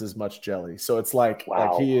 times as much jelly. So it's like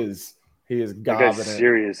he is gobbing it.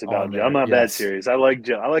 Serious about jelly. I'm not that serious. I like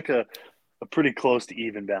jelly. I like a pretty close to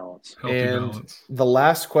even balance. Healthy balance. The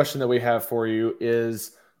last question that we have for you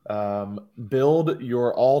is build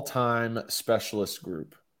your all-time specialist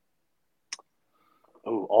group.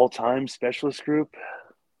 Oh, all-time specialist group?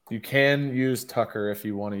 You can use Tucker if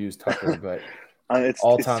you want to use Tucker, but it's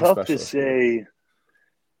tough to say.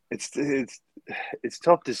 It's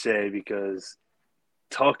tough to say because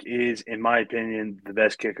Tuck is, in my opinion, the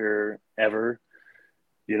best kicker ever.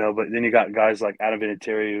 But then you got guys like Adam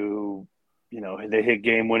Vinatieri who, they hit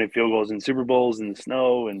game-winning field goals in Super Bowls in the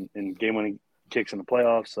snow and game-winning kicks in the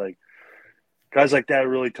playoffs. Like, guys like that are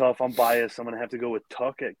really tough. I'm biased. I'm going to have to go with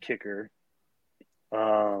Tuck at kicker.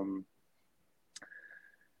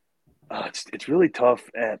 It's really tough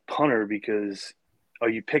at punter because are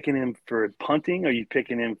you picking him for punting? Or are you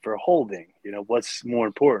picking him for holding? What's more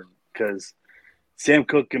important? Because Sam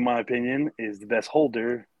Cook, in my opinion, is the best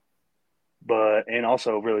holder, and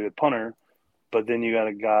also a really good punter. But then you got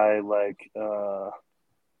a guy like I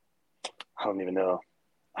don't even know.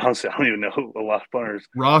 Honestly, I don't even know a lot of punters.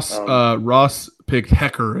 Ross picked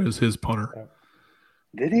Hecker as his punter.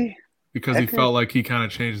 Did he? Because he felt like he kind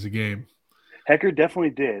of changed the game. Hecker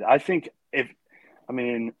definitely did. I think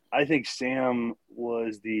Sam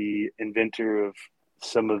was the inventor of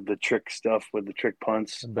some of the trick stuff with the trick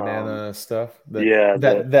punts, banana stuff.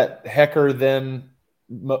 That Hecker then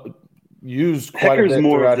used quite Hecker's a bit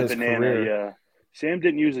more throughout of the his banana. career. Yeah, Sam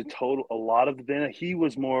didn't use a lot of the banana. He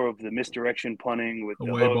was more of the misdirection punting with the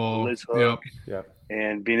hook, ball. The Liz hook,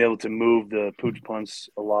 and being able to move the pooch punts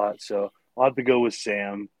a lot. So I'll have to go with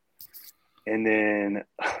Sam. And then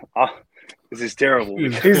this is terrible.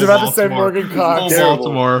 He's about to say Morgan Cox.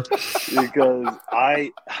 Baltimore. Because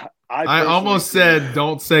I almost said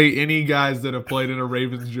don't say any guys that have played in a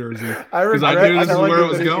Ravens jersey because I knew this is where it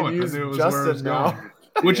was going. I knew it was where it was going,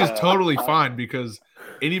 which is totally fine because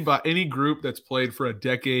any group that's played for a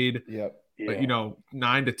decade,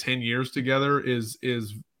 9 to 10 years together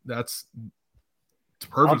that's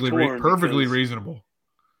perfectly reasonable.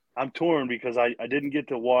 I'm torn because I didn't get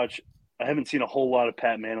to watch. I haven't seen a whole lot of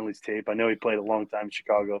Pat Manley's tape. I know he played a long time in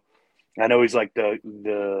Chicago. I know he's like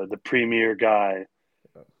the premier guy,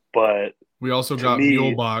 but we also got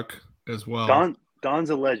Muehlbach as well.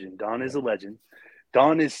 Don's a legend. Don is a legend.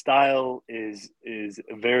 His style is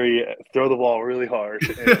very throw the ball really hard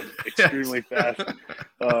and extremely fast.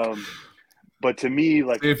 But to me,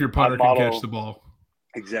 like, See if your punter can catch the ball.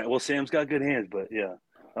 Exactly. Well, Sam's got good hands, but yeah.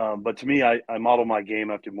 But to me, I model my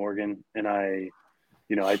game after Morgan, and I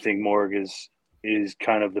think Morg is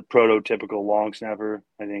kind of the prototypical long snapper.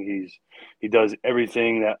 I think he does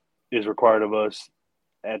everything that is required of us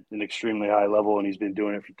at an extremely high level, and he's been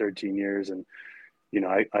doing it for 13 years. And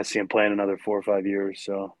I see him playing another 4 or 5 years,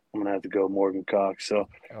 so I'm gonna have to go Morgan Cox. So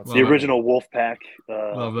the original Wolf Pack.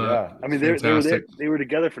 Love that. Yeah. I mean, they were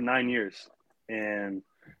together for 9 years, and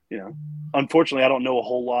unfortunately, I don't know a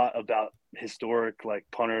whole lot about historic like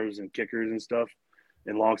punters and kickers and stuff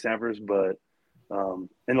and long snappers, but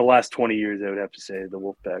in the last 20 years, I would have to say the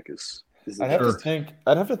Wolfpack is I'd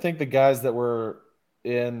have to think the guys that were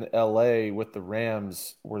in LA with the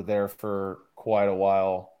Rams were there for quite a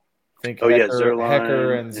while. Hecker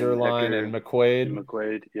and Zerline and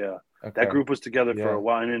McQuaid. Yeah. Okay. That group was together for a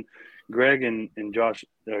while, and then Greg and Josh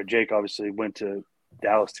or Jake obviously went to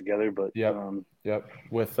Dallas together, but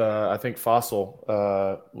with I think Fossil,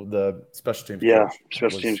 the special teams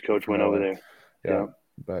special teams coach went over there. Yeah.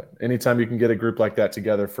 But anytime you can get a group like that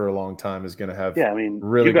together for a long time is going to have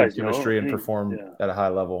really good chemistry and perform at a high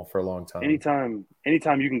level for a long time. Anytime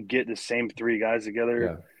you can get the same 3 guys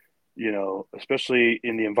together, especially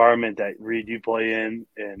in the environment that Reid you play in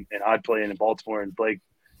and I play in Baltimore, and Blake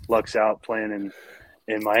lucks out playing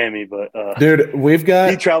in Miami. But dude,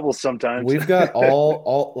 he travels sometimes. We've got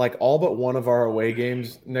all but one of our away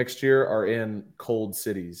games next year are in cold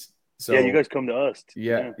cities. So you guys come to us.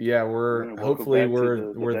 We're hopefully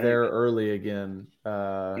we're there early again. You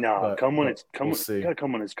gotta come when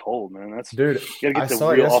it's cold, man. Dude. I saw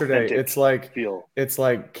it yesterday. It's like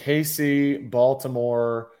KC,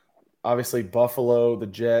 Baltimore, obviously Buffalo, the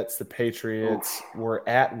Jets, the Patriots. We're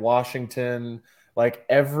at Washington. Like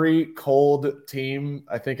every cold team,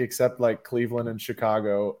 I think, except like Cleveland and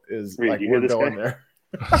Chicago is Reid, like we're going there.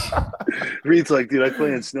 Reid's like, dude, I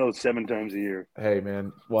play in snow 7 times a year. Hey,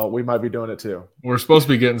 man. Well, we might be doing it too. We're supposed to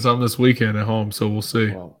be getting some this weekend at home, so we'll see.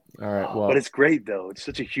 Well, all right. Well, but it's great though. It's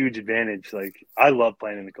such a huge advantage. Like I love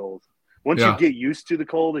playing in the cold. Once you get used to the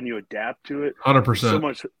cold and you adapt to it,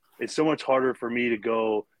 100%. It's so much harder for me to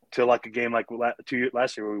go to like a game like last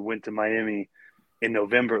year where we went to Miami in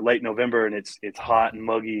late November, and it's hot and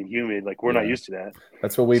muggy and humid. Like we're not used to that.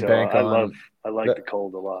 That's what we bank on. I like the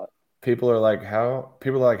cold a lot. People are like,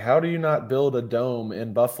 how do you not build a dome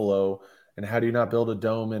in Buffalo, and how do you not build a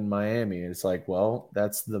dome in Miami? And it's like, well,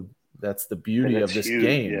 that's the beauty of this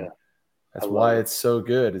game. Yeah. That's why it's so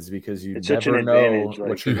good, is because you never know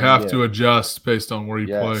what you have to adjust based on where you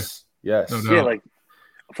play. Yes. No doubt. Yeah, like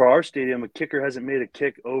for our stadium, a kicker hasn't made a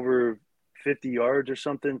kick over 50 yards or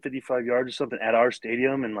something, 55 yards or something at our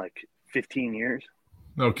stadium in like 15 years.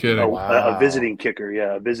 No kidding. A visiting kicker,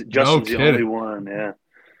 yeah. Justin's the only one, yeah.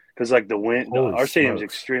 Because like the wind, our stadium's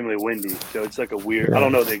extremely windy, so it's like a weird. I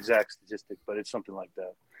don't know the exact statistic, but it's something like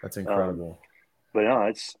that. That's incredible. But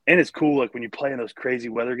no, it's cool. Like when you play in those crazy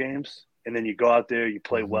weather games, and then you go out there, you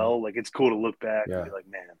play well. Like it's cool to look back and be like,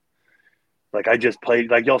 man, like I just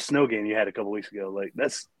played like y'all snow game you had a couple weeks ago. Like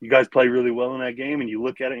you guys play really well in that game, and you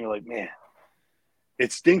look at it and you're like, man,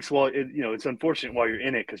 it stinks while it's unfortunate while you're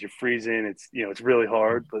in it because you're freezing. It's it's really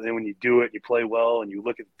hard, but then when you do it, you play well, and you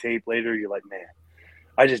look at the tape later, you're like, man,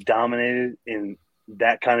 I just dominated in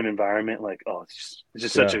that kind of environment. Like, it's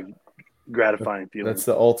just such a gratifying feeling. That's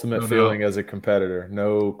the ultimate feeling as a competitor.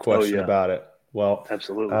 No question about it. Well,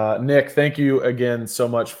 absolutely. Nick, thank you again so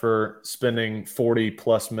much for spending 40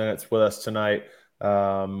 plus minutes with us tonight.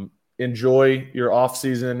 Enjoy your off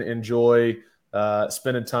season. Enjoy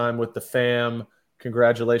spending time with the fam.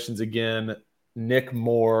 Congratulations again, Nick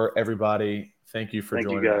Moore, everybody. Thank you for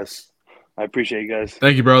joining us. Thank you, guys. I appreciate you guys.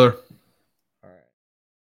 Thank you, brother.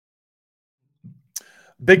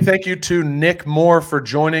 Big thank you to Nick Moore for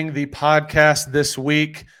joining the podcast this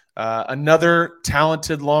week. Another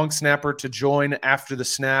talented long snapper to join after the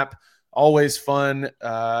snap. Always fun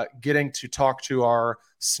getting to talk to our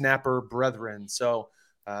snapper brethren. So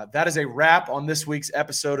that is a wrap on this week's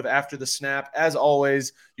episode of After the Snap. As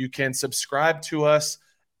always, you can subscribe to us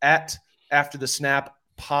at After the Snap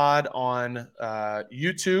Pod on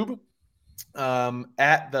YouTube,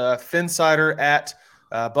 at the Finsider, at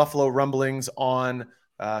Buffalo Rumblings on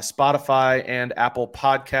Spotify and Apple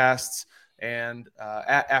Podcasts, and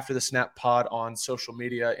at After the Snap Pod on social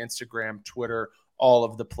media, Instagram, Twitter, all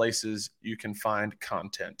of the places you can find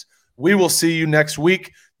content. We will see you next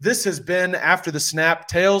week. This has been After the Snap,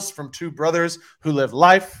 tales from two brothers who live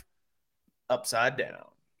life upside down.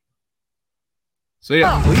 See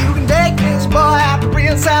ya. Well, you can take this boy out the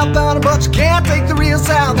real south on, but you can't take the real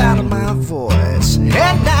south out of my voice. And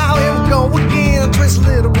now here we go again, twist a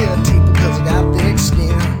little bit